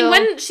really But I mean,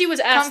 when she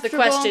was asked the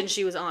question,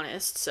 she was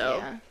honest,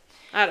 so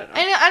I don't know.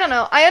 I don't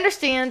know. I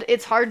understand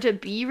it's hard to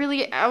be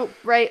really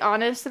outright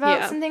honest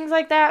about some things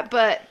like that,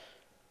 but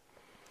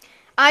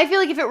I feel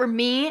like if it were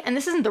me, and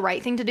this isn't the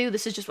right thing to do,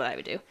 this is just what I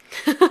would do.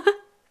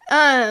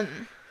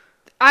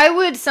 I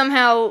would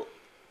somehow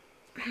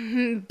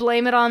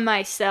blame it on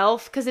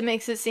myself because it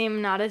makes it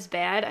seem not as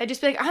bad. I'd just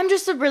be like, I'm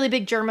just a really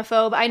big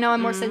germaphobe. I know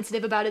I'm more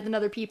sensitive about it than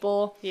other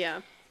people.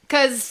 Yeah.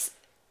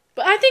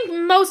 But I think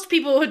most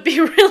people would be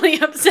really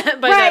upset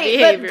by that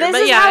behavior. But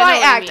this is how I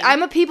act.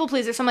 I'm a people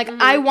pleaser, so I'm like,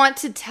 I want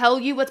to tell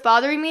you what's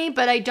bothering me,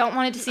 but I don't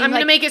want it to seem I'm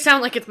going to make it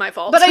sound like it's my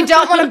fault. But I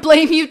don't want to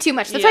blame you too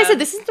much. That's why I said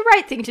this is the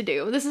right thing to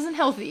do. This isn't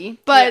healthy,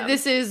 but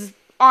this is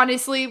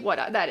honestly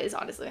that is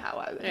honestly how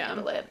I would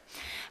handle it.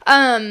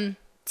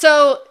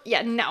 So,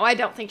 no, I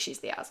don't think she's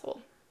the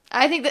asshole.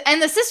 I think that,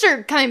 and the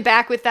sister coming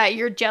back with that,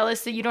 you're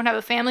jealous that you don't have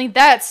a family,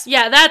 that's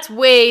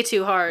way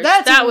too harsh.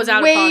 That was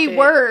out of pocket. Way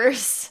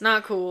worse.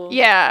 Not cool.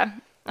 Yeah.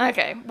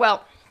 Okay,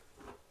 well,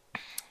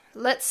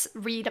 let's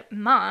read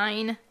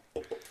mine.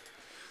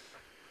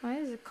 Why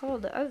is it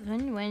called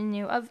oven when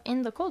you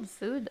in the cold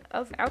food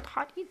of out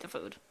hot eat the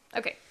food?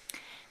 Okay.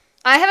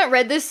 I haven't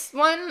read this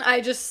one.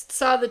 I just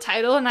saw the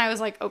title and I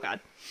was like, oh god.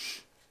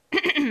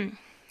 Am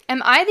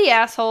I the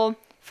asshole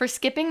for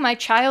skipping my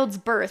child's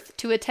birth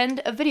to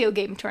attend a video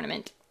game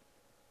tournament?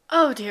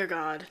 Oh, dear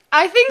God.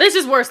 I think... This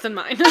is worse than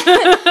mine.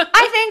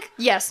 I think,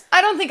 yes. I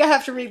don't think I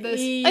have to read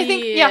this. I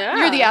think, yeah,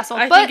 you're the asshole.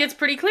 I think it's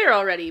pretty clear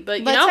already,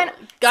 but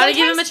gotta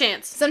give him a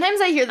chance. Sometimes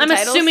I hear the titles.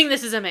 I'm assuming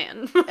this is a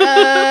man.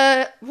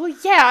 Well,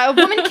 yeah, a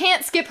woman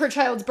can't skip her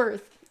child's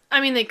birth.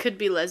 I mean, they could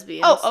be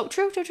lesbians. Oh,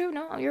 true.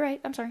 No, you're right.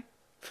 I'm sorry.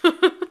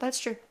 That's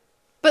true.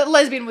 But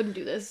lesbian wouldn't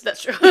do this.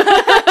 That's true.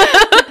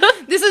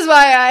 This is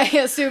why I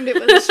assumed it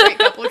was a straight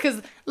couple,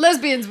 because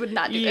lesbians would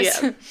not do this.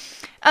 Yeah.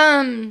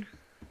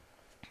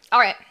 All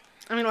right.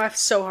 I'm gonna laugh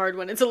so hard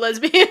when it's a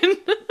lesbian.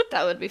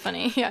 That would be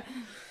funny, yeah.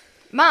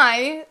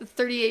 My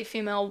 38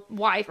 female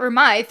wife,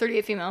 39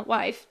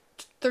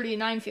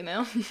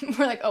 female.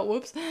 We're like, oh,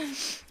 whoops.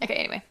 Okay,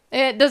 anyway.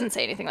 It doesn't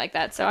say anything like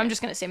that, so I'm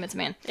just going to assume it's a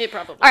man. It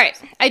probably All right.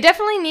 I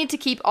definitely need to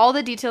keep all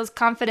the details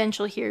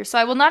confidential here, so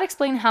I will not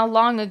explain how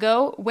long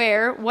ago,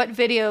 where, what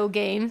video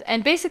games,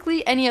 and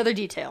basically any other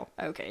detail.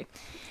 Okay.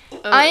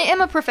 I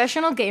am a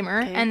professional gamer,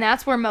 and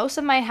that's where most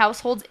of my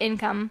household's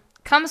income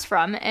comes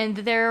from, and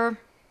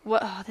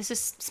this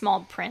is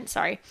small print,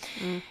 sorry.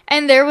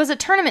 And there was a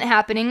tournament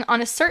happening on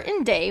a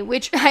certain day,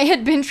 which I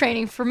had been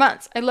training for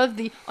months. I love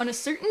the on a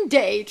certain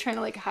day, trying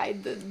to like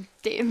hide the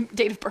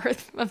date of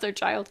birth of their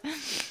child.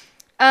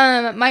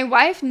 My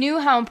wife knew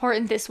how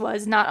important this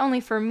was, not only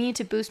for me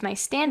to boost my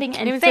standing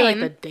and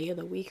fame. Like the day of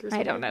the week or something.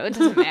 I don't know, it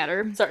doesn't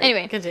matter. Sorry,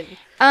 anyway, continue.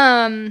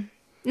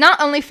 Not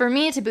only for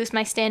me to boost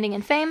my standing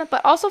and fame,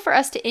 but also for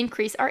us to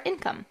increase our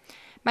income.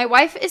 My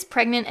wife is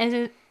pregnant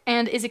and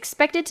is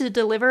expected to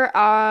deliver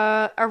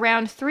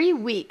around 3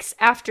 weeks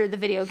after the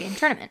video game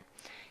tournament.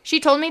 She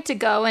told me to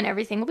go and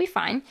everything will be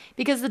fine,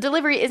 because the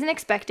delivery isn't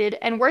expected,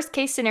 and worst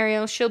case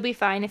scenario, she'll be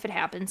fine if it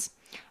happens.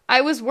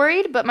 I was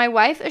worried, but my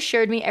wife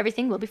assured me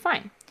everything will be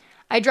fine.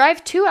 I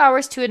drive 2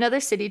 hours to another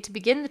city to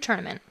begin the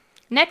tournament.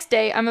 Next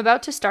day, I'm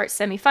about to start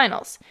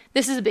semifinals.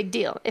 This is a big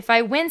deal. If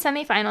I win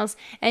semifinals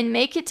and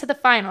make it to the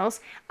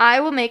finals, I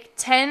will make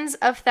tens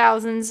of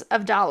thousands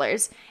of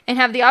dollars and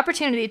have the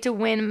opportunity to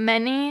win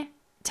many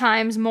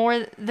times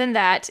more than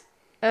that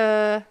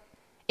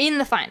in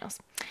the finals.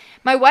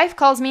 My wife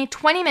calls me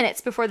 20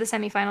 minutes before the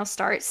semifinals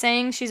start,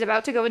 saying she's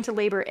about to go into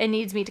labor and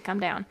needs me to come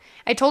down.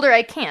 I told her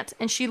I can't,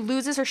 and she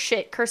loses her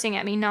shit, cursing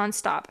at me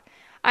nonstop.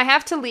 I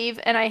have to leave,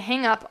 and I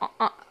hang up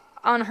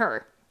on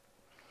her.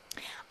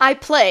 I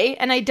play,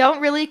 and I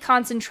don't really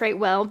concentrate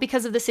well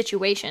because of the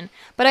situation,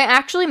 but I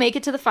actually make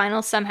it to the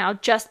finals somehow,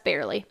 just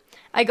barely.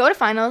 I go to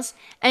finals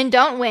and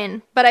don't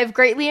win, but I've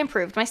greatly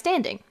improved my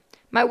standing.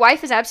 My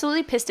wife is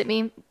absolutely pissed at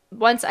me.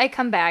 Once I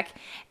come back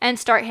and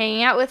start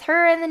hanging out with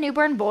her and the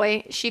newborn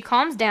boy, she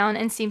calms down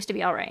and seems to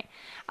be alright.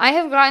 I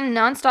have gotten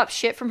nonstop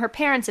shit from her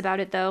parents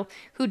about it, though,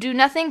 who do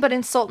nothing but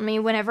insult me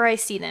whenever I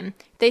see them.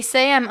 They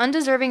say I'm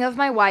undeserving of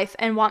my wife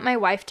and want my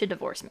wife to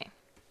divorce me.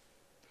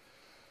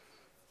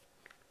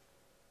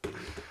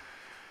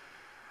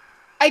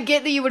 I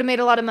get that you would have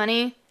made a lot of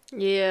money.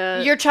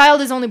 Yeah. Your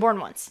child is only born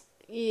once.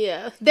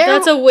 Yeah.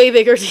 That's a way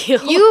bigger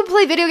deal. You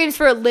play video games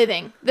for a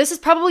living. This is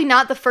probably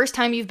not the first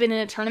time you've been in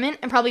a tournament,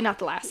 and probably not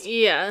the last.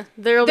 Yeah.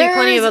 There'll be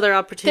plenty of other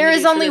opportunities. There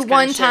is only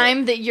one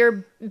time that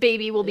your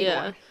baby will be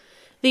born.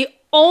 The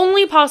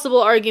only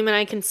possible argument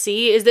I can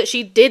see is that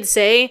she did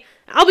say,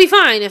 I'll be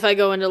fine if I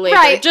go into labor.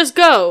 Right. Just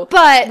go.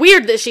 But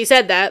weird that she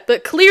said that,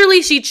 but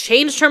clearly she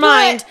changed her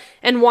mind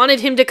and wanted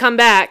him to come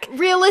back.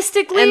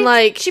 Realistically,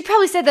 and she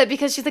probably said that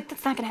because she's like,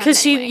 that's not going to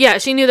happen anyway.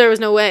 She knew there was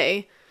no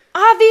way.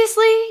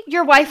 Obviously,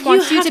 your wife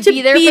wants you to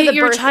be there for the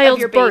birth of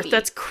your baby.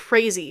 That's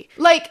crazy.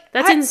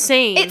 That's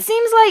insane. It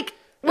seems like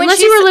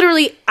unless you were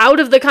literally out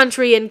of the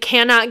country and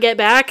cannot get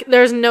back,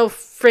 there's no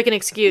freaking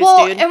excuse,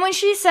 dude. And when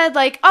she said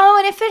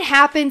and if it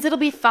happens, it'll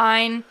be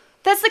fine.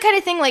 That's the kind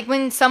of thing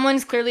when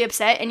someone's clearly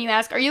upset and you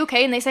ask, are you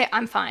okay? And they say,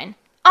 I'm fine.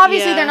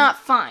 Obviously, they're not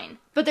fine.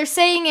 But they're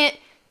saying it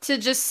to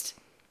just,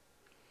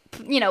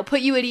 put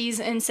you at ease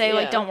and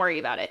say, don't worry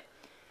about it.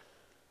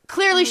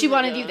 Clearly, she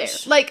wanted you there.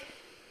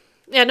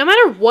 Yeah, no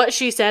matter what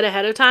she said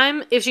ahead of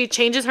time, if she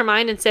changes her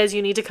mind and says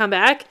you need to come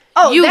back,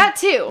 that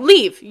too.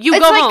 Leave. You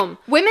go home.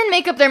 Women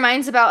make up their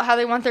minds about how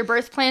they want their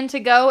birth plan to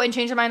go and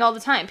change their mind all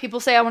the time. People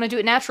say, I want to do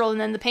it natural, and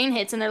then the pain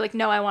hits, and they're like,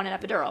 no, I want an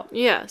epidural.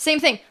 Yeah.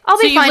 Same thing.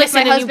 I'll be fine if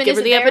my husband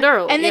isn't there.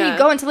 Epidural. And then you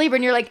go into labor,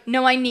 and you're like,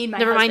 no, I need my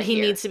husband. Never mind,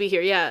 he needs to be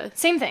here, yeah.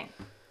 Same thing.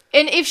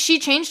 And if she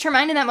changed her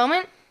mind in that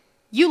moment,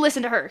 you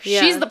listen to her.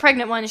 Yeah. She's the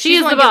pregnant one.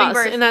 She's the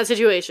boss in that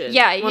situation.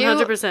 Yeah,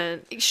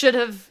 100%. You should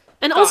have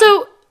And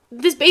also,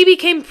 this baby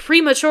came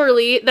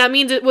prematurely. That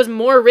means it was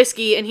more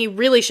risky, and he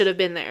really should have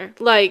been there.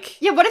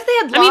 Yeah, what if they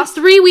had lost...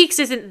 3 weeks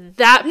isn't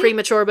that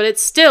premature, but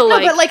it's still,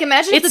 but,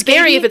 imagine if it's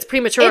scary if it's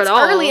premature at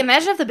all. It's early.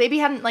 Imagine if the baby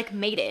hadn't,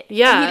 made it.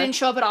 Yeah. And he didn't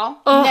show up at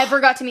all. Ugh. Never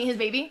got to meet his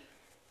baby.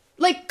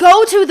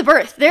 Go to the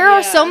birth. There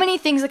are so many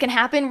things that can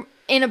happen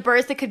in a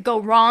birth that could go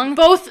wrong.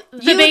 Both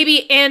the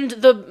baby and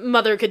the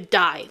mother could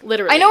die,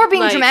 literally. I know we're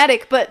being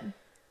dramatic, but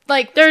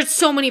Like, there's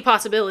so many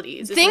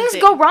possibilities. Things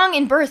go wrong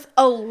in birth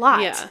a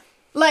lot. Yeah.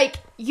 Like,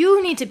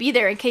 you need to be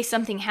there in case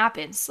something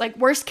happens. Like,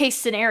 worst case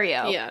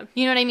scenario. Yeah.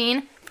 You know what I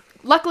mean?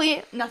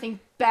 Luckily, nothing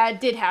bad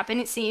did happen,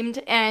 it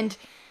seemed. And,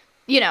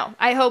 you know,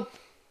 I hope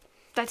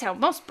that's how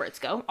most births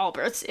go. All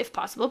births, if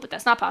possible, but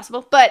that's not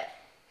possible. But,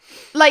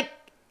 like,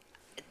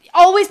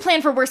 always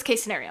plan for worst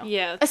case scenario.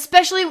 Yeah.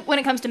 Especially when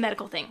it comes to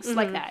medical things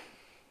like that.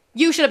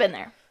 You should have been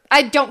there.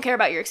 I don't care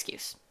about your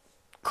excuse.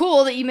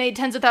 Cool that you made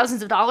tens of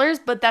thousands of dollars,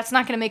 but that's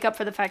not going to make up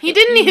for the fact he that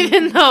didn't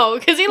even know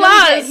because he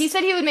lost. He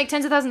said he would make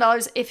tens of thousands of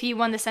dollars if he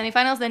won the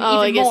semifinals, then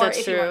I even guess more that's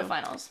if true. he won the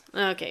finals.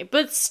 Okay,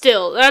 but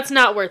still, that's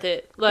not worth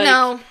it. Like,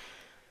 No.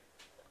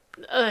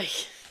 Ugh,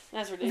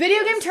 that's ridiculous.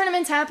 Video game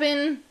tournaments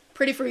happen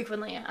pretty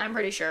frequently, I'm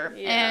pretty sure.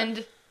 Yeah.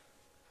 And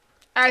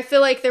I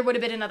feel like there would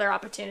have been another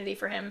opportunity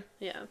for him.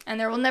 Yeah. And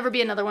there will never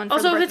be another one for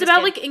Also, the if birth it's of this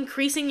about, kid. like,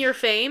 increasing your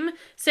fame,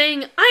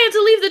 saying, I had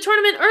to leave the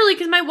tournament early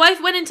because my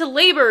wife went into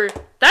labor,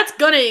 that's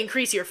gonna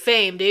increase your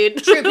fame,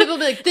 dude. True, people will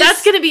be like,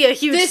 that's gonna be a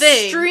huge this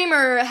thing.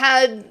 streamer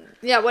had,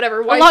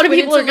 whatever. A lot of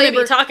people are gonna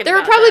be talking There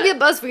about would probably that.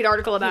 be a BuzzFeed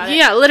article about it.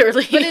 Yeah,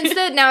 literally. But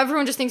instead, now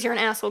everyone just thinks you're an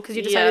asshole because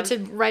you decided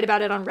to write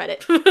about it on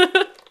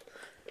Reddit.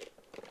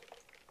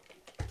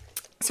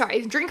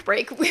 Sorry, drink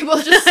break. We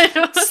will just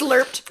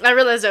slurped. I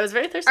realized I was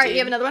very thirsty. All right, you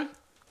have another one?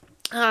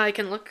 I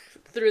can look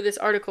through this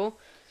article.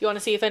 You want to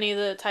see if any of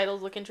the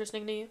titles look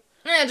interesting to you?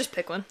 Yeah, just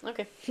pick one.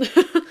 Okay.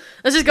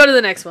 Let's just go to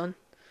the next one.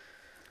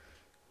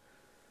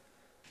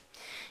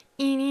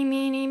 Eeny,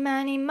 meeny,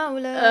 miny,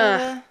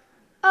 mola.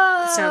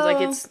 It sounds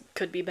like it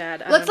could be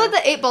bad. Let's let the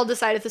 8-ball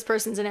decide if this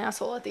person's an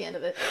asshole at the end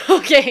of it.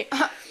 Okay.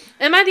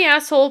 Am I the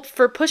asshole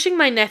for pushing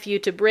my nephew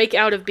to break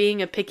out of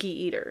being a picky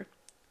eater?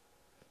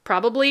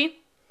 Probably.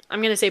 I'm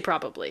going to say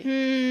probably.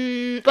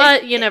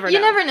 But you never know. You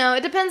never know.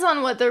 It depends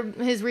on what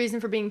his reason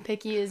for being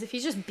picky is. If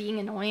he's just being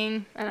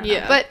annoying, I don't know.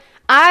 Yeah. But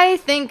I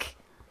think,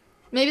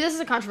 maybe this is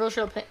a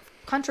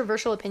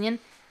controversial opinion,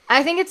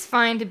 I think it's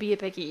fine to be a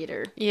picky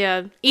eater.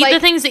 Yeah. Eat the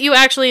things that you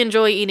actually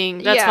enjoy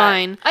eating. That's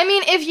fine. I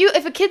mean,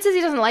 if a kid says he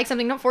doesn't like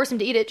something, don't force him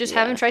to eat it. Just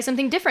have him try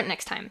something different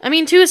next time. I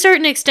mean, to a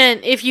certain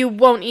extent, if you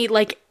won't eat,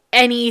 like,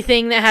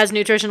 anything that has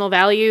nutritional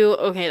value,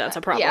 okay, that's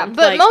a problem. Yeah,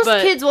 but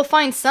most kids will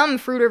find some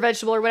fruit or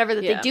vegetable or whatever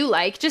that they do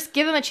like. Just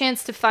give them a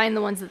chance to find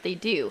the ones that they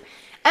do.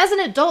 As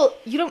an adult,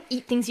 you don't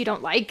eat things you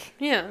don't like.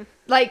 Yeah.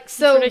 Like,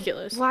 so it's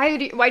ridiculous. Why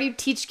do you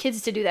teach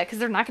kids to do that? Because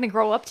they're not going to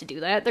grow up to do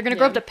that. They're going to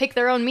grow up to pick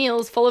their own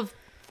meals full of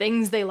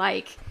things they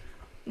like.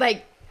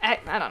 Like, I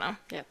don't know.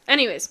 Yeah.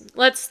 Anyways,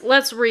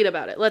 let's read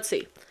about it. Let's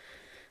see.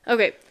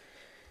 Okay.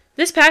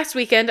 This past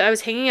weekend, I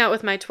was hanging out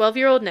with my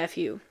 12-year-old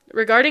nephew.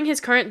 Regarding his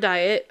current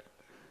diet,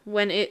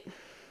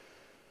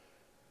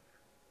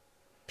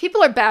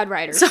 People are bad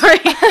writers. Sorry.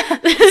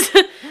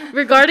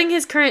 Regarding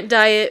his current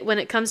diet, when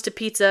it comes to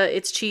pizza,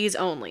 it's cheese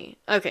only.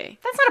 Okay.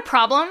 That's not a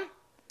problem.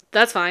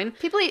 That's fine.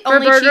 People eat For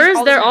only burgers, cheese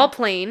all the they're time. all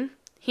plain.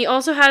 He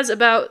also has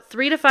about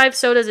 3 to 5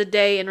 sodas a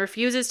day and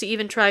refuses to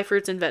even try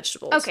fruits and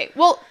vegetables. Okay,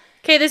 well,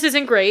 Okay, this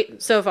isn't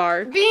great so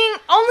far.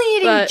 Only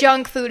eating but-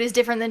 junk food is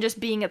different than just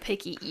being a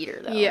picky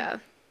eater, though. Yeah.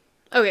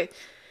 Okay.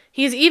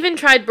 He's even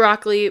tried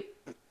broccoli.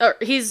 Or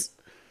he's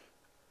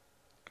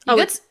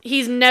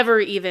never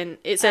even.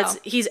 It says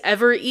he's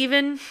ever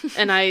even,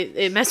 and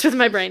it messed with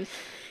my brain.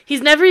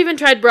 He's never even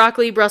tried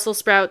broccoli, Brussels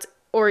sprouts,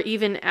 or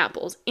even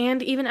apples.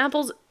 And even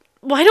apples.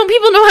 Why don't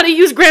people know how to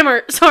use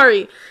grammar?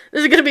 Sorry.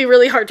 This is going to be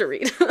really hard to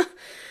read.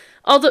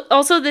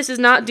 Also, this is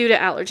not due to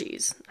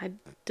allergies. I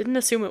didn't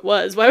assume it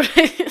was. Why would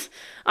I?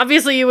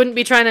 Obviously, you wouldn't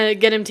be trying to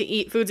get him to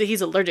eat foods that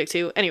he's allergic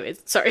to.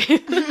 Anyways, sorry.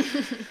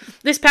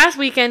 This past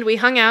weekend, we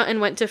hung out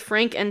and went to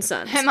Frank and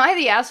Sons. Am I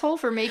the asshole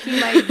for making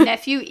my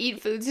nephew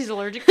eat foods he's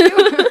allergic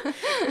to?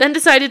 Then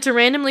decided to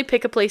randomly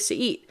pick a place to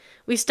eat.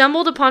 We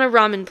stumbled upon a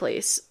ramen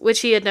place,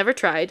 which he had never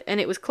tried, and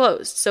it was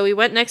closed. So we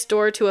went next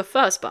door to a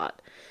pho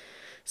spot.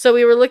 So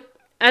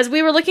as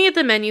we were looking at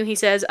the menu, he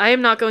says, I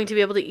am not going to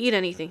be able to eat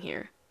anything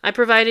here. I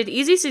provided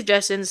easy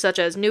suggestions such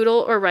as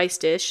noodle or rice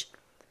dish.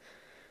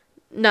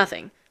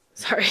 Nothing.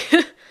 Sorry.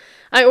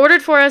 I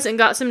ordered for us and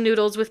got some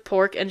noodles with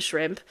pork and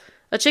shrimp,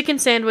 a chicken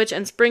sandwich,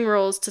 and spring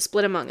rolls to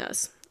split among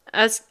us.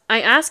 As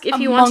I ask if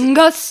he wants... Among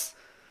us?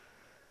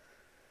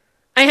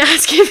 I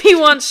ask if he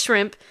wants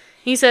shrimp.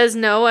 He says,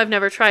 no, I've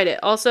never tried it.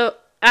 Also,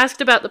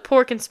 asked about the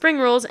pork and spring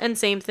rolls, and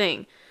same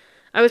thing.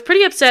 I was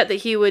pretty upset that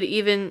he would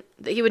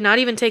not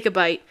even take a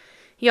bite.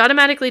 He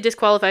automatically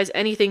disqualifies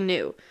anything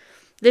new.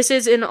 This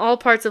is in all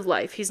parts of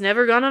life. He's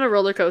never gone on a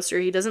roller coaster.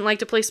 He doesn't like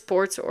to play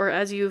sports or,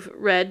 as you've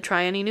read,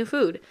 try any new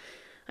food.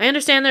 I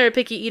understand there are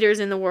picky eaters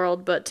in the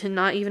world, but to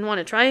not even want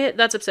to try it,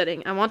 that's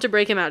upsetting. I want to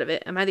break him out of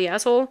it. Am I the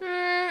asshole?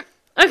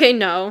 Okay,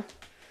 no.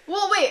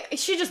 Well, wait,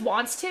 she just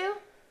wants to?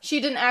 She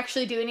didn't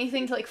actually do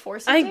anything to,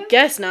 force him I to?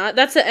 guess not.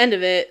 That's the end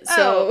of it,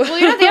 so... Oh, well,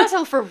 you're not the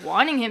asshole for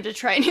wanting him to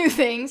try new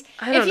things.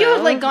 I don't if you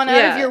know. had, gone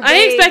out of your way... I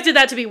expected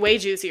that to be way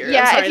juicier.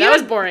 Yeah, I'm sorry, that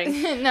was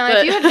boring. No,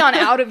 if you had gone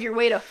out of your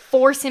way to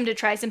force him to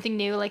try something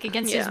new,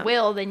 against his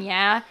will, then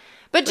yeah.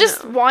 But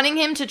just wanting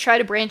him to try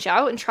to branch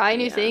out and try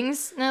new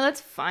things, no, that's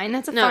fine.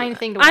 That's a fine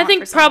thing to want. I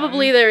think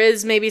probably there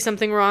is maybe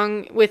something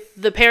wrong with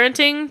the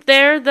parenting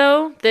there,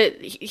 though, that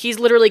he's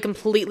literally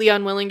completely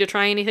unwilling to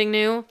try anything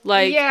new.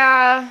 Like,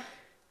 yeah.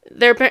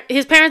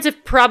 His parents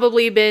have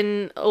probably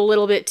been a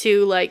little bit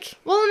too, like...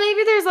 Well,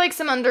 maybe there's, like,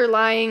 some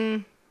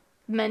underlying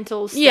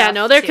mental stuff, yeah,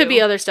 no, there could be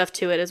other stuff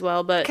to it as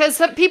well, but... Because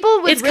some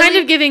people with it's kind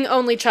of giving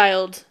only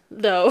child,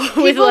 though.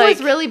 People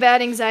with really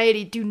bad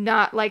anxiety do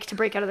not like to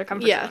break out of their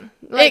comfort zone.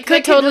 Like, it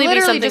could totally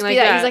be something just like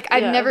that. He's like,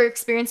 I've never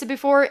experienced it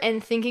before,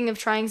 and thinking of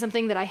trying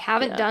something that I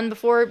haven't done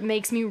before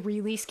makes me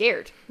really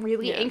scared,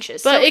 really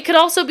anxious. But it could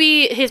also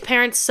be his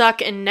parents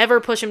suck and never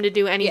push him to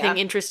do anything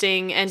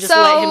interesting and just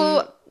let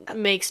him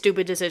make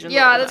stupid decisions.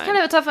 Yeah, that's kind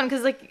of a tough one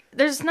because, like,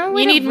 there's no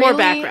way you need more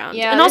background.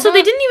 Yeah, and also,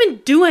 they didn't even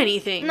do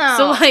anything. No.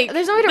 So, like,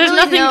 there's no way to there's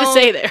really nothing to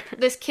say there.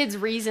 This kid's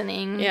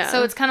reasoning. Yeah.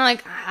 So it's kind of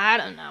like, I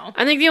don't know.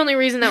 I think the only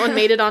reason that one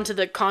made it onto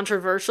the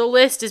controversial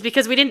list is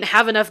because we didn't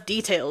have enough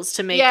details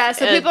to make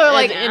so people are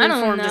like, an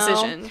informed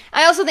decision.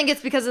 I also think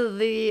it's because of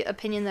the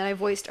opinion that I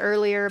voiced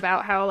earlier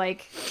about how,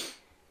 like,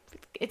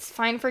 it's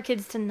fine for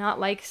kids to not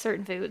like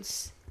certain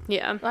foods.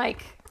 Yeah.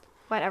 Like,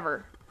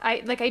 whatever. I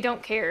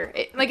don't care.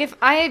 Like, if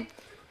I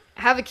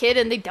have a kid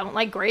and they don't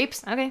like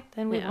grapes, okay,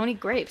 then we won't eat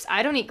grapes.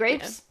 I don't eat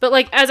grapes. Yeah. But,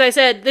 like, as I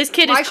said, this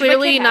kid is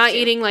clearly not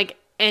eating, like,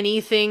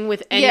 anything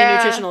with any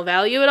nutritional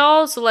value at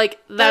all, so, like,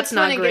 that's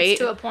not when great. It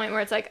gets to a point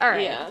where it's like, all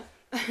right. Yeah.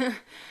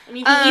 I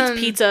mean, he eats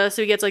pizza,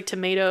 so he gets, like,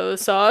 tomato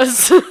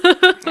sauce. I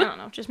don't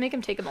know. Just make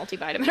him take a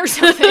multivitamin or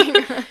something.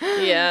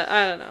 Yeah,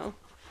 I don't know.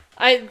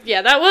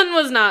 That one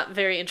was not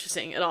very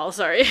interesting at all,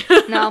 sorry.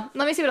 No.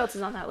 Let me see what else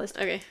is on that list.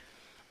 Okay.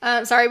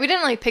 Sorry, we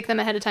didn't, like, pick them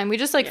ahead of time. We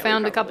just, like,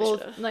 found a couple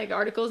of, like,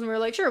 articles, and we were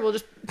like, sure, we'll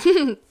just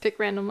pick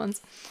random ones.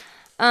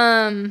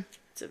 Alright.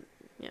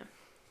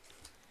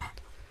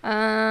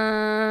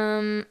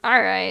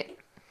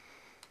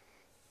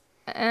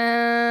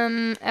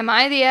 Am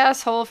I the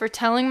asshole for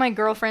telling my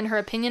girlfriend her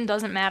opinion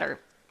doesn't matter?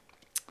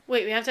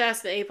 Wait, we have to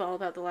ask the A-Ball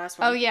about the last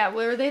one. Oh, yeah.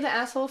 Were they the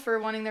asshole for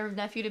wanting their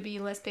nephew to be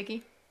less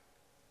picky?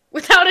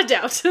 Without a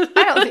doubt. I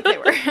don't think they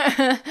were.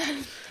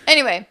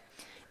 Anyway.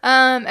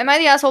 Am I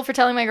the asshole for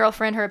telling my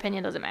girlfriend her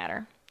opinion doesn't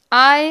matter?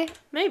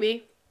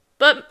 Maybe.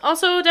 But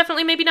also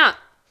definitely maybe not.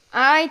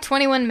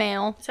 21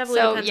 male.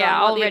 So,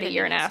 yeah, already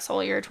you're an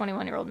asshole. You're a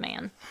 21-year-old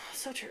man.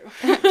 So true.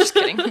 Just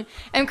kidding.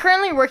 I'm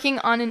currently working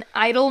on an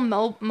idle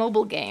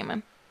mobile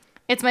game.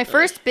 It's my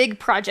first big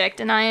project,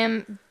 and I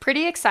am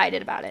pretty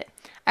excited about it.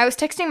 I was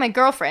texting my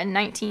girlfriend,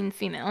 19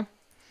 female,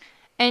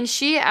 and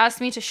she asked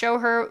me to show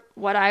her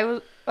what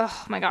I'm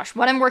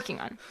working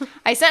on.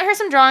 I sent her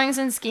some drawings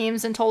and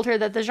schemes and told her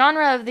that the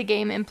genre of the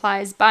game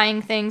implies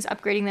buying things,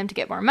 upgrading them to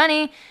get more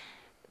money,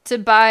 to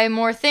buy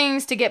more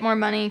things to get more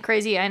money.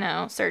 Crazy, I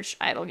know. Search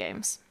idle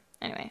games.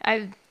 Anyway,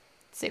 I've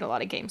seen a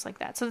lot of games like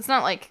that, so it's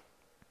not like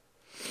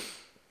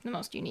the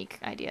most unique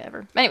idea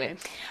ever. Anyway,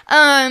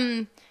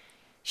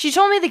 she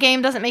told me the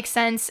game doesn't make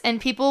sense and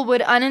people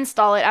would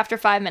uninstall it after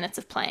 5 minutes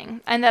of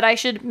playing, and that I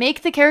should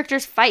make the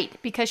characters fight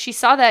because she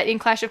saw that in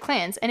Clash of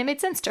Clans and it made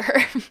sense to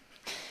her.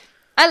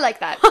 I like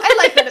that. I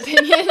like that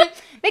opinion.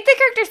 Make the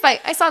characters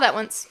fight. I saw that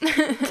once.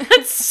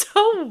 That's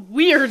so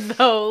weird,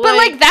 though. But,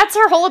 like, that's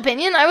her whole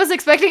opinion? I was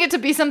expecting it to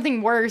be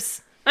something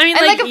worse. I mean,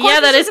 like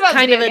yeah, that is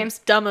kind of a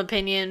dumb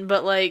opinion,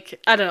 but,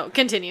 like, I don't know.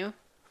 Continue.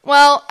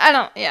 Well,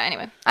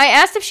 anyway. I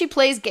asked if she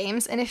plays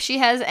games and if she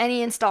has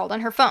any installed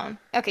on her phone.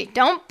 Okay,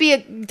 don't be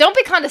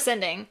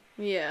condescending.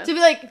 Yeah. To be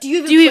like, do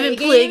you even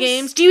play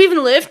games? Do you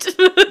even lift?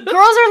 Girls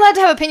are allowed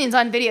to have opinions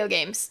on video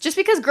games. Just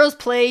because girls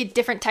play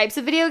different types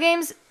of video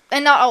games,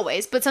 and not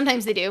always, but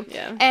sometimes they do.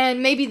 Yeah.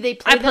 And maybe they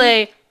play I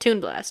play Toon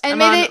Blast.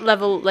 And I'm on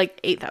level, like,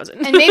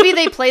 8,000. And maybe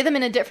they play them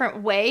in a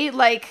different way.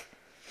 Like,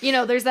 you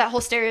know, there's that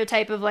whole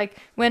stereotype of, like,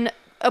 when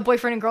a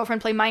boyfriend and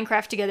girlfriend play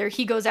Minecraft together,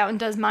 he goes out and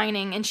does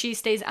mining, and she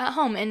stays at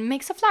home and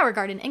makes a flower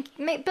garden and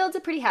builds a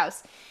pretty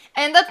house.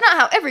 And that's not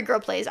how every girl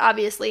plays,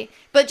 obviously.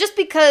 But just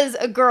because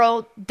a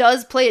girl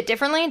does play it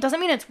differently doesn't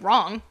mean it's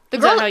wrong.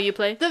 Is that how you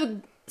play?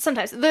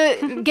 Sometimes.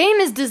 The game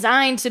is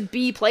designed to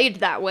be played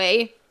that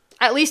way,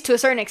 at least to a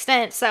certain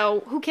extent,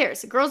 so who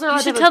cares? Girls are allowed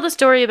to You should tell the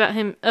story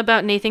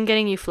about Nathan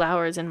getting you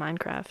flowers in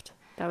Minecraft.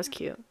 That was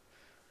cute.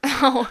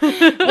 Oh.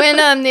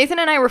 When Nathan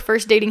and I were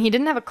first dating, he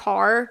didn't have a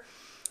car.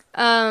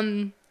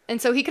 And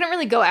so he couldn't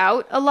really go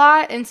out a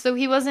lot, and so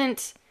he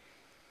wasn't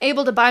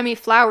able to buy me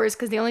flowers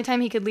because the only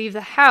time he could leave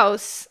the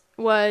house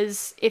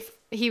was if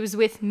he was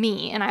with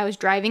me and I was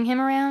driving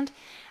him around.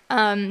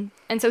 And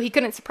so he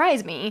couldn't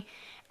surprise me.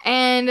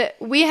 And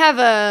we have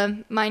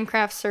a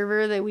Minecraft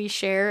server that we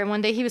share, and one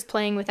day he was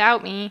playing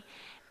without me,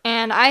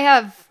 and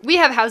we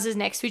have houses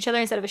next to each other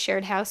instead of a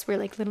shared house. We're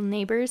like little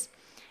neighbors.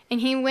 And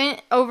he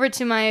went over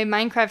to my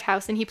Minecraft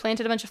house and he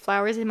planted a bunch of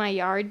flowers in my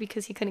yard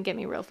because he couldn't get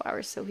me real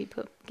flowers, so he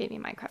gave me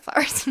Minecraft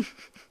flowers.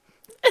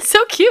 It's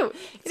so cute.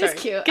 It is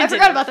cute. Continue. I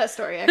forgot about that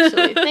story,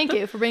 actually. Thank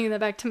you for bringing that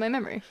back to my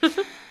memory.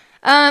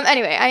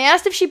 Anyway, I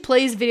asked if she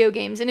plays video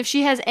games and if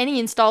she has any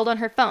installed on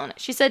her phone.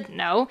 She said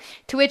no,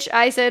 to which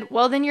I said,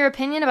 well, then your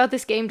opinion about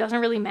this game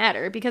doesn't really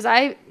matter because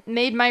I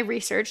made my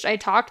research. I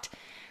talked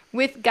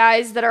with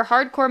guys that are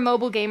hardcore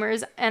mobile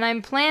gamers, and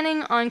I'm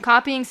planning on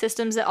copying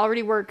systems that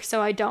already work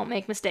so I don't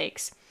make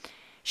mistakes.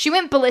 She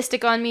went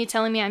ballistic on me,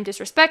 telling me I'm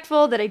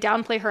disrespectful, that I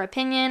downplay her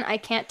opinion, I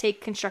can't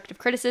take constructive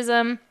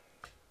criticism.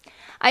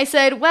 I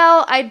said,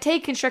 well, I'd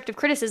take constructive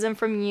criticism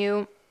from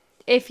you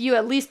if you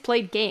at least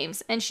played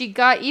games. And she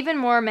got even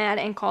more mad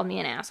and called me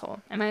an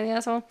asshole. Am I the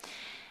asshole?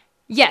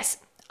 Yes,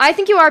 I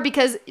think you are,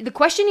 because the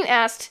question you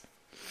asked,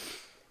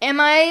 am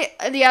I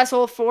the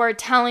asshole for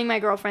telling my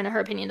girlfriend that her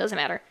opinion doesn't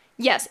matter?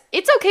 Yes,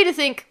 it's okay to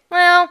think,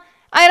 well,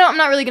 I'm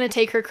not really going to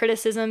take her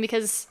criticism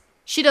because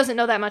she doesn't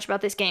know that much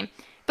about this game.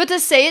 But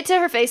to say it to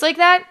her face like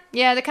that,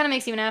 yeah, that kind of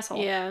makes you an asshole.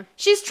 Yeah.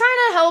 She's trying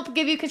to help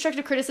give you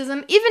constructive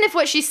criticism, even if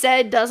what she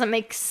said doesn't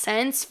make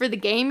sense for the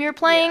game you're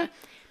playing. Yeah.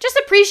 Just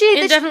appreciate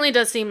that. It definitely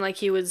does seem like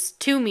he was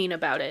too mean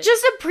about it.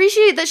 Just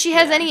appreciate that she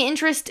has any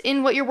interest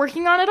in what you're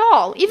working on at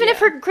all. Even if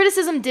her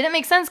criticism didn't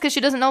make sense because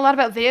she doesn't know a lot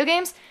about video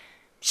games,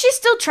 she's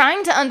still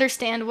trying to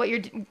understand what you're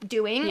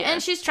doing,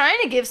 and she's trying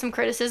to give some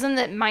criticism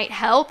that might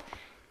help.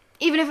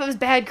 Even if it was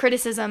bad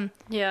criticism.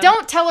 Yeah.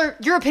 Don't tell her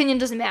your opinion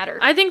doesn't matter.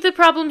 I think the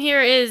problem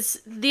here is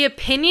the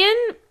opinion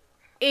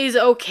is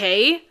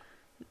okay.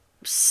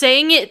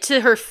 Saying it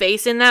to her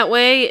face in that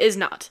way is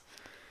not.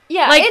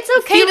 Yeah, like, it's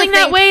okay feeling to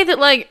that way that,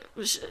 like,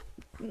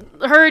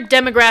 her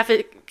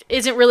demographic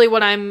isn't really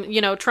what I'm,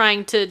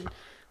 trying to...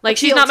 Like,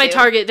 she's not my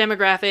target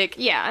demographic.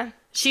 Yeah.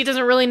 She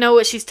doesn't really know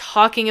what she's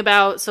talking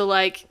about, so,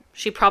 like,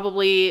 she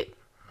probably...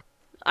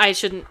 I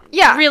shouldn't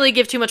really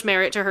give too much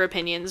merit to her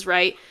opinions,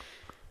 right?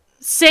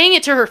 Saying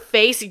it to her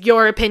face,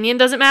 your opinion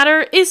doesn't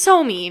matter, is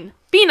so mean.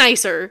 Be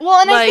nicer. Well,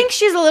 and I think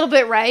she's a little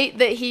bit right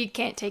that he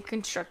can't take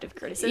constructive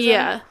criticism.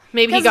 Yeah.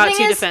 Maybe he got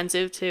too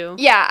defensive, too.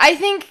 Yeah, I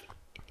think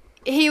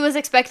he was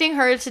expecting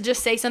her to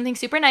just say something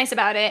super nice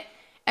about it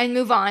and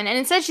move on. And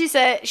instead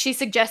she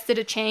suggested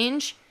a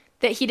change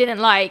that he didn't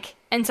like,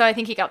 and so I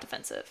think he got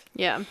defensive.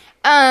 Yeah.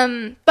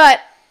 But,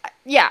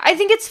 yeah, I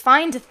think it's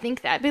fine to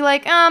think that. Be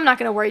like, I'm not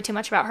going to worry too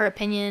much about her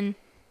opinion.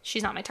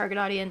 She's not my target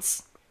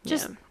audience.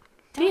 Just... Yeah.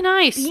 Be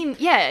nice.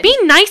 Be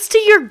nice to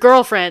your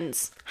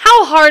girlfriends.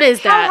 How hard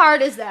is that? How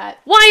hard is that?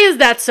 Why is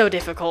that so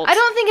difficult? I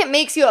don't think it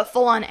makes you a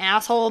full-on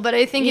asshole, but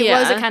I think it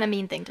was a kind of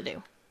mean thing to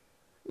do.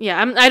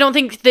 Yeah, I don't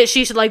think that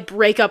she should, like,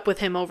 break up with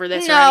him over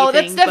this or anything. No,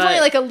 that's definitely,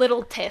 like, a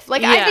little tiff.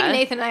 Like, I think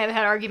Nathan and I have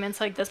had arguments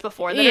like this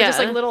before that are just,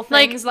 like, little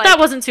things. Like, that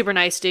wasn't super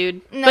nice,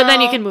 dude. No. But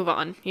then you can move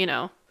on,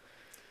 Yeah.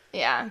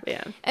 Yeah.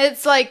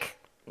 It's, like,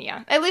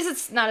 at least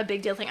it's not a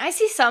big deal thing. I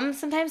see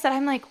sometimes that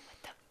I'm like,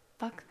 what the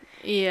fuck?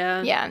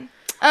 Yeah. Yeah.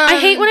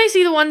 I hate when I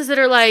see the ones that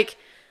are like,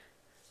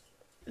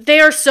 they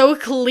are so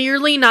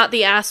clearly not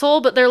the asshole,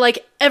 but they're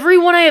like,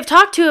 everyone I have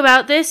talked to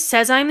about this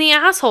says I'm the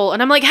asshole.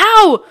 And I'm like,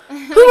 how?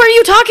 Who are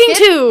you talking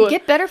to?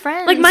 Get better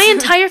friends. Like, my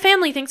entire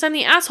family thinks I'm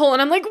the asshole,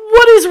 and I'm like,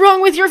 what is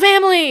wrong with your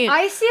family?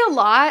 I see a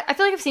lot. I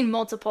feel like I've seen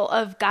multiple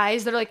of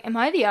guys that are like, am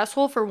I the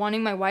asshole for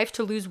wanting my wife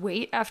to lose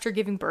weight after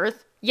giving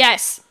birth?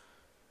 Yes.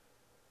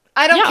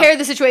 I don't care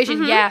the situation.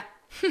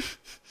 Mm-hmm.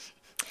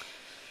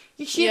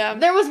 Yeah.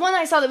 There was one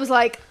I saw that was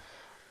like,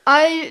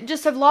 I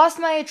just have lost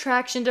my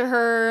attraction to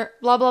her,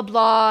 blah, blah,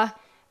 blah,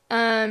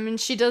 and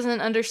she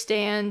doesn't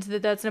understand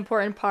that that's an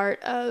important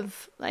part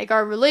of, like,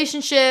 our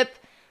relationship,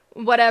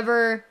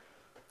 whatever,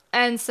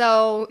 and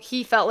so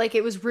he felt like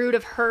it was rude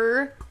of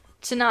her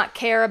to not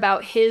care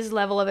about his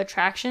level of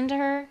attraction to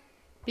her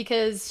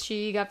because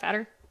she got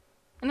fatter,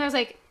 and I was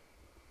like,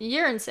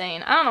 you're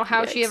insane. I don't know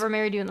how she ever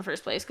married you in the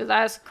first place, because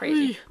that's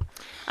crazy.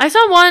 I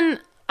saw one,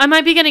 I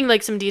might be getting,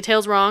 like, some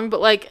details wrong,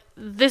 but, like,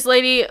 this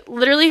lady,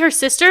 literally her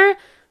sister...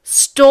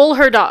 stole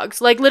her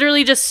dogs, like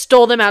literally just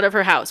stole them out of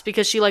her house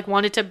because she like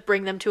wanted to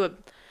bring them to a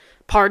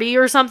party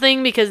or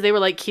something because they were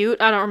like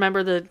cute. I don't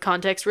remember the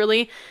context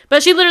really,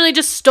 but she literally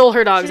just stole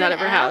her dogs out of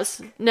her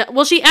house. No,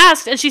 well, she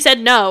asked and she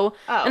said no,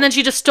 and then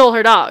she just stole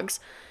her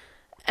dogs.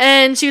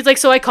 And she was like,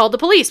 so I called the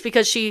police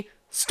because she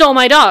stole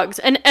my dogs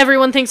and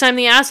everyone thinks I'm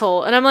the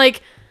asshole. And I'm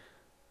like,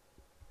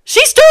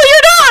 she stole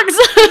your dogs!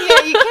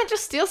 Yeah, you can't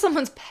just steal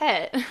someone's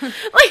pet. Like, how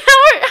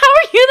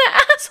are you the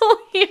asshole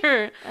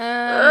here?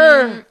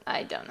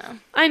 I don't know.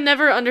 I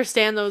never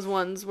understand those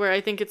ones where I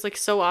think it's, like,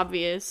 so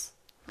obvious.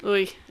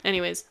 Oy.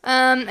 Anyways.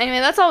 Anyway,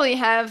 that's all we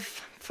have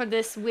for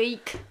this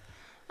week.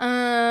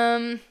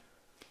 Should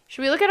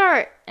we look at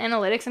our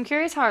analytics? I'm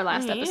curious how our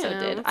last episode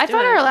did. I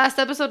thought our last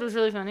episode was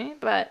really funny,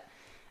 but,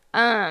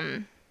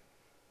 I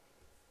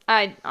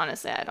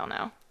honestly, I don't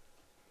know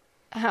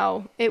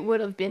how it would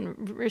have been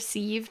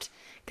received,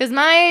 because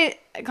my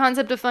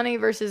concept of funny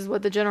versus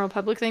what the general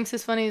public thinks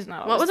is funny is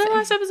not what was our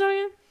last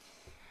episode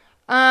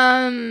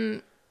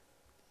again.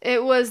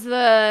 It was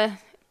the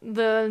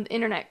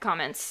internet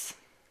comments.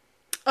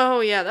 Oh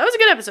yeah, that was a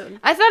good episode.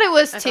 I thought it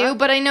was too,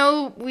 but I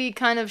know we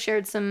kind of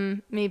shared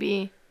some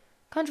maybe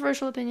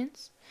controversial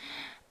opinions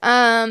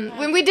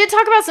when we did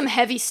talk about some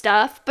heavy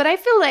stuff, but I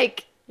feel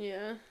like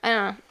I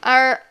don't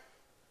know,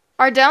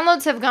 our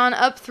downloads have gone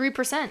up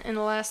 3% in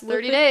the last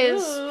 30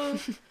 days.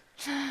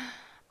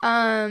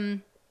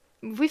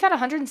 We've had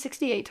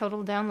 168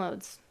 total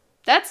downloads.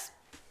 That's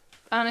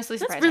honestly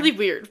That's surprising. really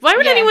weird. Why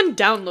would anyone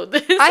download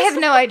this? I have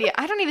no idea.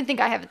 I don't even think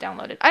I have it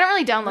downloaded. I don't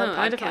really download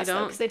I podcasts definitely though,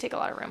 don't. because they take a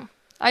lot of room.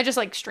 I just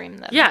like stream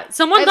them. Yeah,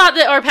 someone thought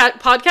that our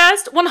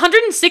podcast,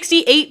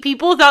 168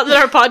 people thought that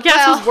our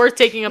podcast was worth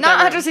taking up. Not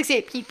that room.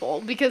 168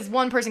 people, because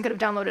one person could have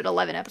downloaded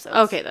 11 episodes.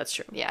 Okay, that's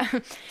true. Yeah.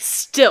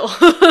 Still.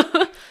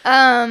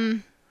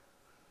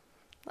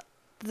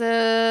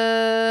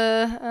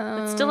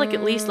 It's still like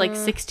at least like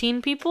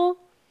 16 people.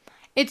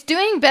 It's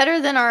doing better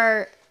than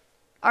our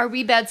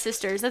We Bad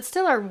Sisters. That's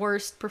still our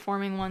worst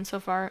performing one so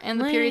far,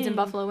 and the Periods and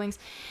Buffalo Wings.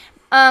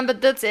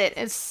 But that's it.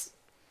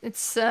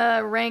 It's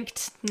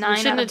ranked 9. We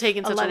shouldn't have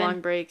taken 11. such a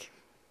long break.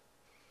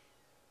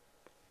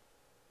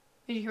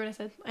 Did you hear what I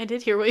said? I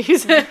did hear what you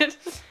said.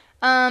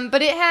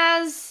 But it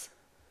has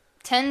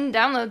 10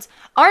 downloads.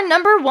 Our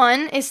number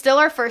 1 is still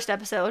our first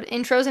episode,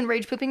 Intros and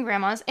Rage Pooping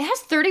Grandmas. It has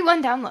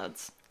 31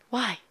 downloads.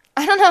 Why?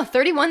 I don't know,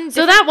 31.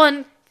 So that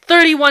one,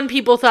 31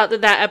 people thought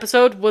that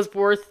episode was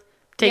worth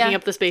taking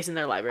up the space in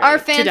their library. Our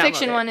fan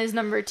fiction one is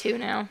number 2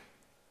 now.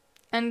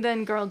 And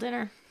then Girl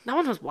Dinner. That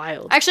one was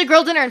wild. Actually,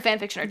 Girl Dinner and fan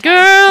fiction are 10.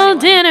 Girl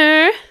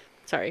Dinner.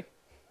 Sorry.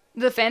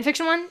 The fan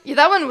fiction one? Yeah,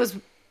 that one was...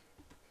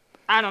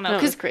 I don't know.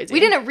 Because crazy. we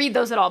didn't read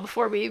those at all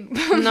before we...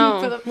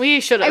 No,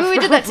 we should have. I mean, we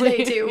did that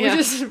today, too. Yeah. We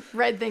just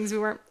read things we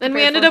weren't And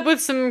we ended up with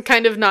some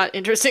kind of not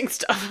interesting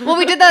stuff. Well,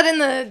 we did that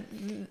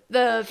in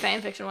the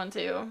fan fiction one,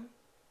 too.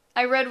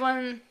 I read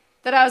one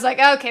that I was like,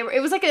 oh, okay. It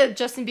was like a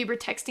Justin Bieber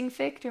texting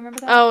fic. Do you remember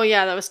that? Oh,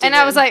 yeah, that was stupid. And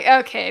I was like,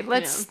 okay,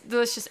 let's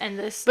just end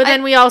this. But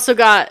then we also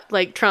got,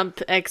 like,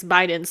 Trump x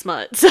Biden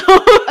smut, so...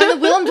 And the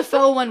Willem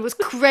Dafoe one was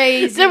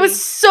crazy. That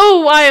was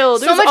so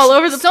wild. It was all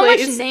over the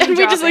place. Much name and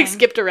we just, like, dropping.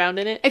 skipped around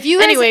in it. If you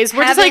guys Anyways,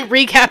 we're just, like,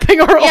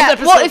 recapping our old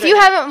episodes. Well, if you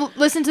haven't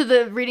listened to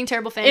the Reading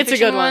Terrible fan it's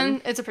fiction a good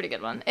one. it's a pretty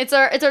good one. It's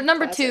our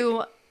number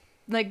 2,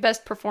 like,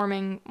 best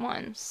performing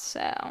one,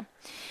 so...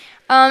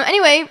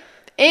 Anyway...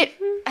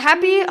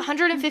 Happy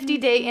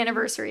 150-day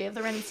anniversary of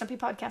the Ren and Stumpy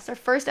podcast. Our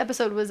first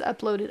episode was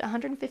uploaded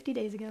 150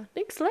 days ago.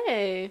 Big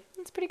slay.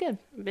 That's pretty good.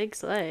 Big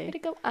slay. Way to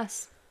go,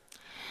 us.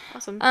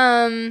 Awesome.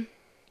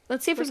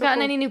 Let's see if we've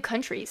gotten any new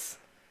countries.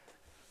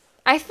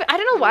 I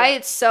don't know why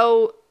it's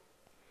so...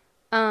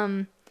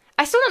 I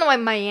still don't know why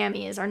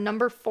Miami is our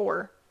number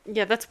 4.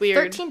 Yeah, that's weird.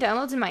 13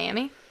 downloads in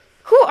Miami?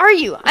 Who are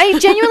you? I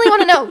genuinely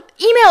want to know.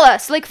 Email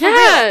us, like, for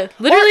real.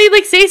 Literally,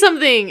 like, say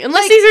something.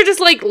 Unless these are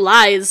just, like,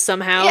 lies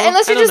somehow. Yeah,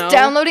 unless you're just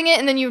downloading it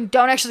and then you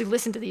don't actually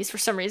listen to these for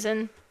some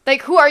reason.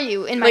 Like, who are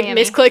you in Miami?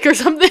 Like, misclick or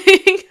something?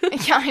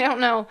 Yeah, I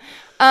don't know.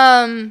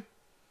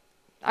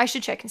 I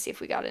should check and see if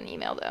we got an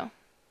email, though.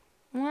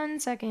 1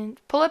 second.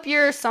 Pull up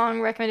your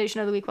song recommendation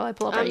of the week while I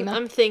pull up our email.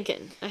 I'm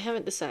thinking. I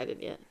haven't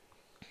decided yet.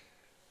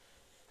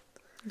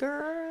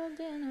 Girl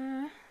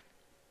Dinner.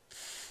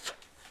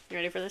 You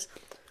ready for this?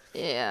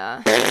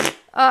 Yeah.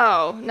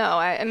 Oh, no.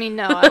 I mean,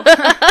 no.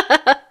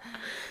 That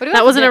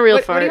wasn't a real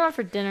fart. What do you want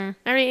for dinner?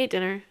 I already ate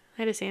dinner.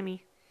 I had a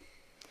Sammy.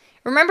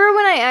 Remember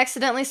when I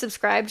accidentally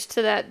subscribed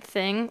to that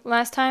thing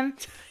last time?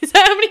 Is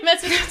that how many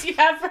messages you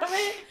have from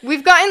it?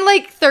 We've gotten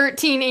like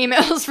 13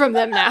 emails from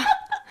them now. I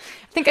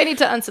think I need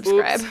to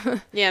unsubscribe.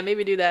 Oops. Yeah,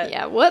 maybe do that.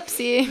 Yeah,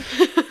 whoopsie.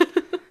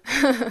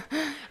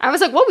 I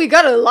was like, well, we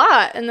got a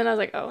lot. And then I was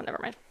like, oh, never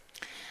mind.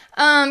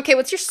 Okay,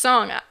 what's your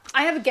song?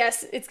 I have a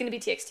guess. It's going to be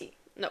TXT.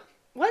 No.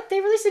 What?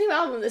 They released a new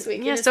album this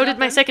week. Yeah, so did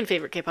my second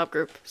favorite K-pop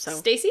group. So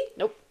Stacy?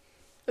 Nope.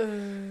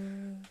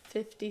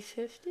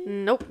 50-50?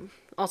 Nope.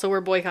 Also,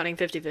 we're boycotting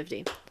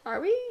 50/50.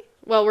 Are we?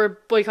 Well, we're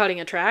boycotting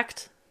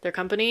Attract, their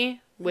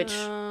company, which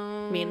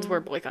means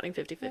we're boycotting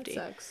 50/50. That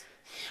sucks.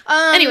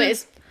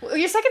 Anyways.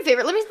 Your second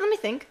favorite. Let me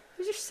think.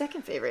 Who's your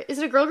second favorite? Is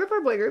it a girl group or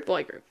a boy group?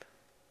 Boy group.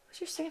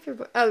 What's your second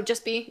favorite boy? Oh,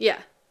 Just Be?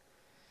 Yeah.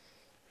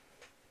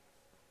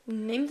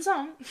 Name the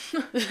song.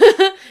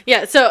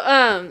 Yeah,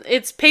 so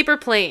it's Paper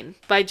Plane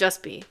by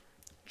Just Be.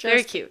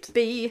 Very cute.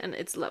 Be. And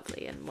it's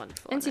lovely and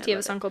wonderful. NCT have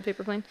a song called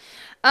Paper Plane.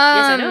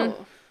 Yes, I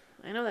know.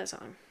 I know that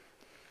song.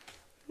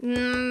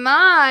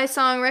 My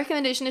song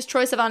recommendation is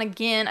Troye Sivan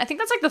again. I think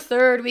that's like the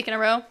 3rd week in a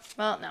row.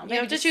 Well, no. You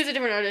have to choose a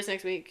different artist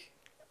next week.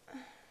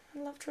 I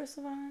love Troye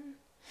Sivan.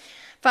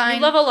 Fine.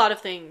 You love a lot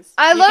of things.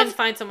 You can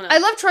find someone else. I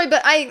love Troy,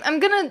 but I'm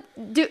gonna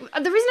do... The reason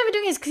I've been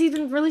doing it is because he's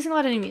been releasing a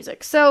lot of new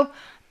music. So,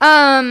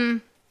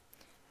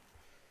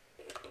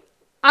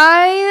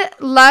 I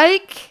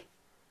like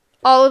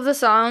all of the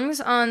songs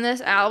on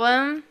this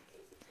album.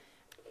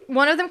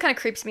 One of them kind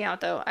of creeps me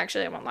out, though.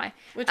 Actually, I won't lie.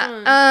 Which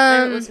one? I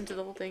haven't listened to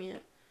the whole thing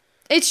yet.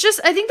 It's just,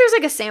 I think there's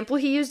like a sample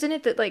he used in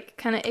it that like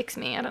kind of icks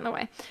me. I don't know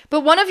why.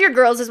 But One of Your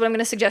Girls is what I'm going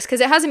to suggest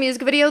because it has a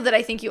music video that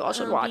I think you all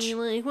should watch. Be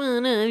like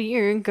one of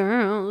your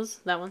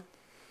girls. That one.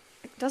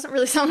 It doesn't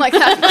really sound like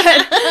that, but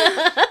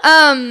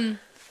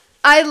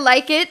I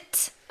like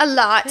it a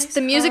lot.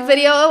 The music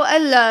video I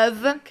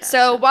love.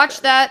 So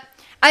watch that.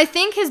 I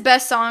think his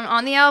best song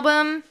on the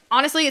album,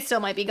 honestly, it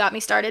still might be Got Me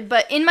Started,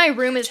 but In My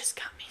Room is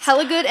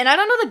hella good. And I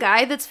don't know the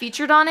guy that's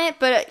featured on it,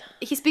 but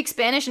he speaks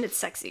Spanish and it's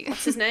sexy.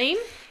 What's his name?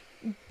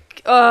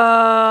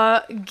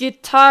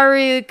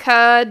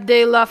 Guitarrica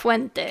de la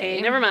Fuente.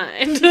 Okay, never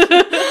mind.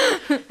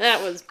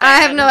 That was bad. I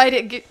have no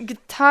idea.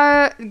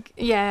 Guitar.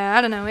 Yeah,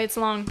 I don't know. It's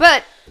long,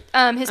 but his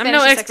Spanish I'm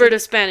no is expert sexy.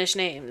 of Spanish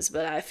names,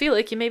 but I feel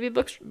like you maybe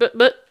butchered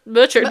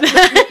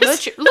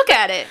that. Look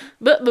at it.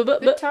 But.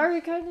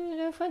 Guitarrica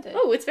de la Fuente.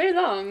 Oh, it's very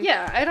long.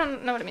 Yeah, I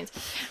don't know what it means.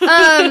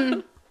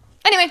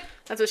 Anyway,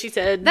 That's what she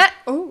said.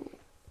 Oh,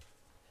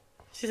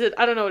 She said,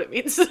 I don't know what it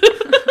means. I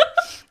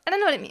don't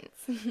know what it means.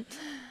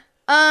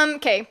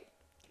 Okay.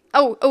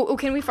 Oh,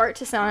 can we fart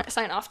to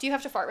sign off? Do you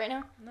have to fart right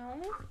now?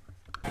 No.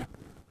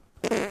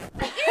 Ew,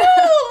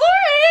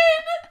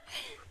 Lauren!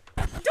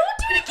 Don't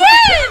do it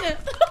again!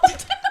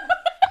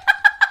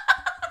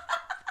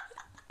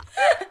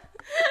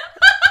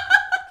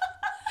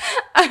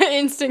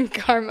 Instant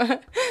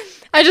karma.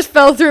 I just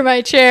fell through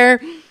my chair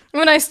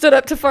when I stood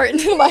up to fart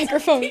into the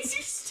microphone. It's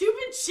your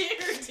stupid chair,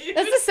 dude.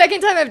 That's the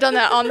second time I've done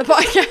that on the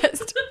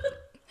podcast.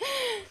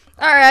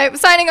 Alright,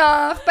 signing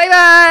off.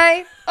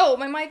 Bye-bye. Oh,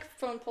 my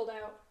microphone pulled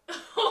out.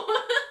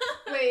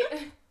 Wait.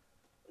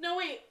 No,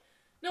 wait.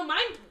 No,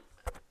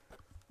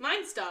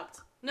 mine stopped.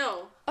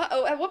 No.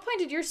 Uh-oh, at what point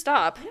did yours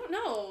stop? I don't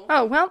know.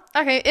 Oh, well,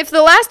 okay. If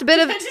the last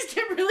bit of I just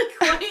get really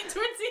quiet towards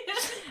the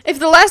end. if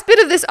the last bit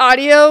of this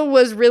audio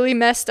was really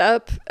messed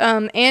up,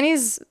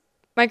 Annie's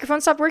microphone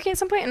stopped working at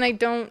some point, and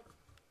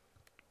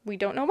we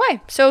don't know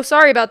why. So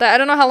sorry about that. I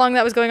don't know how long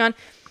that was going on.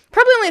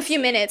 Probably only a few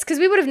minutes, because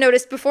we would have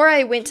noticed before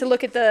I went to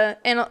look at the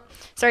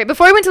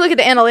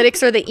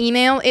analytics or the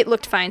email, it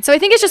looked fine. So I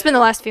think it's just been the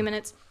last few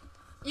minutes.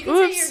 You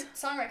can say your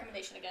song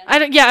recommendation again. I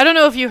don't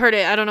know if you heard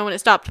it. I don't know when it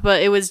stopped,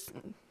 but it's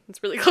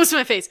really close to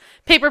my face.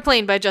 Paper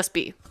Plane by Just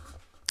B.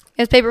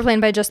 It's Paper Plane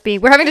by Just B.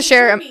 We're having to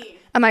share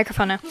a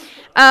microphone now.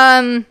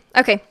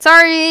 Okay.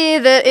 Sorry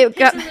that it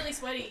got... I'm really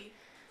sweaty.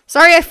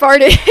 Sorry I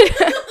farted.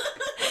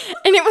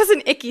 And it was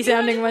an icky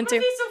sounding one, too.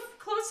 Why so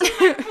close to the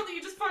microphone that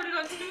you just farted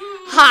on, too?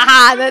 Ha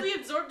ha. It's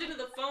absorbed into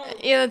the phone.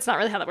 Yeah, that's not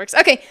really how that works.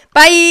 Okay.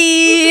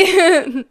 Bye.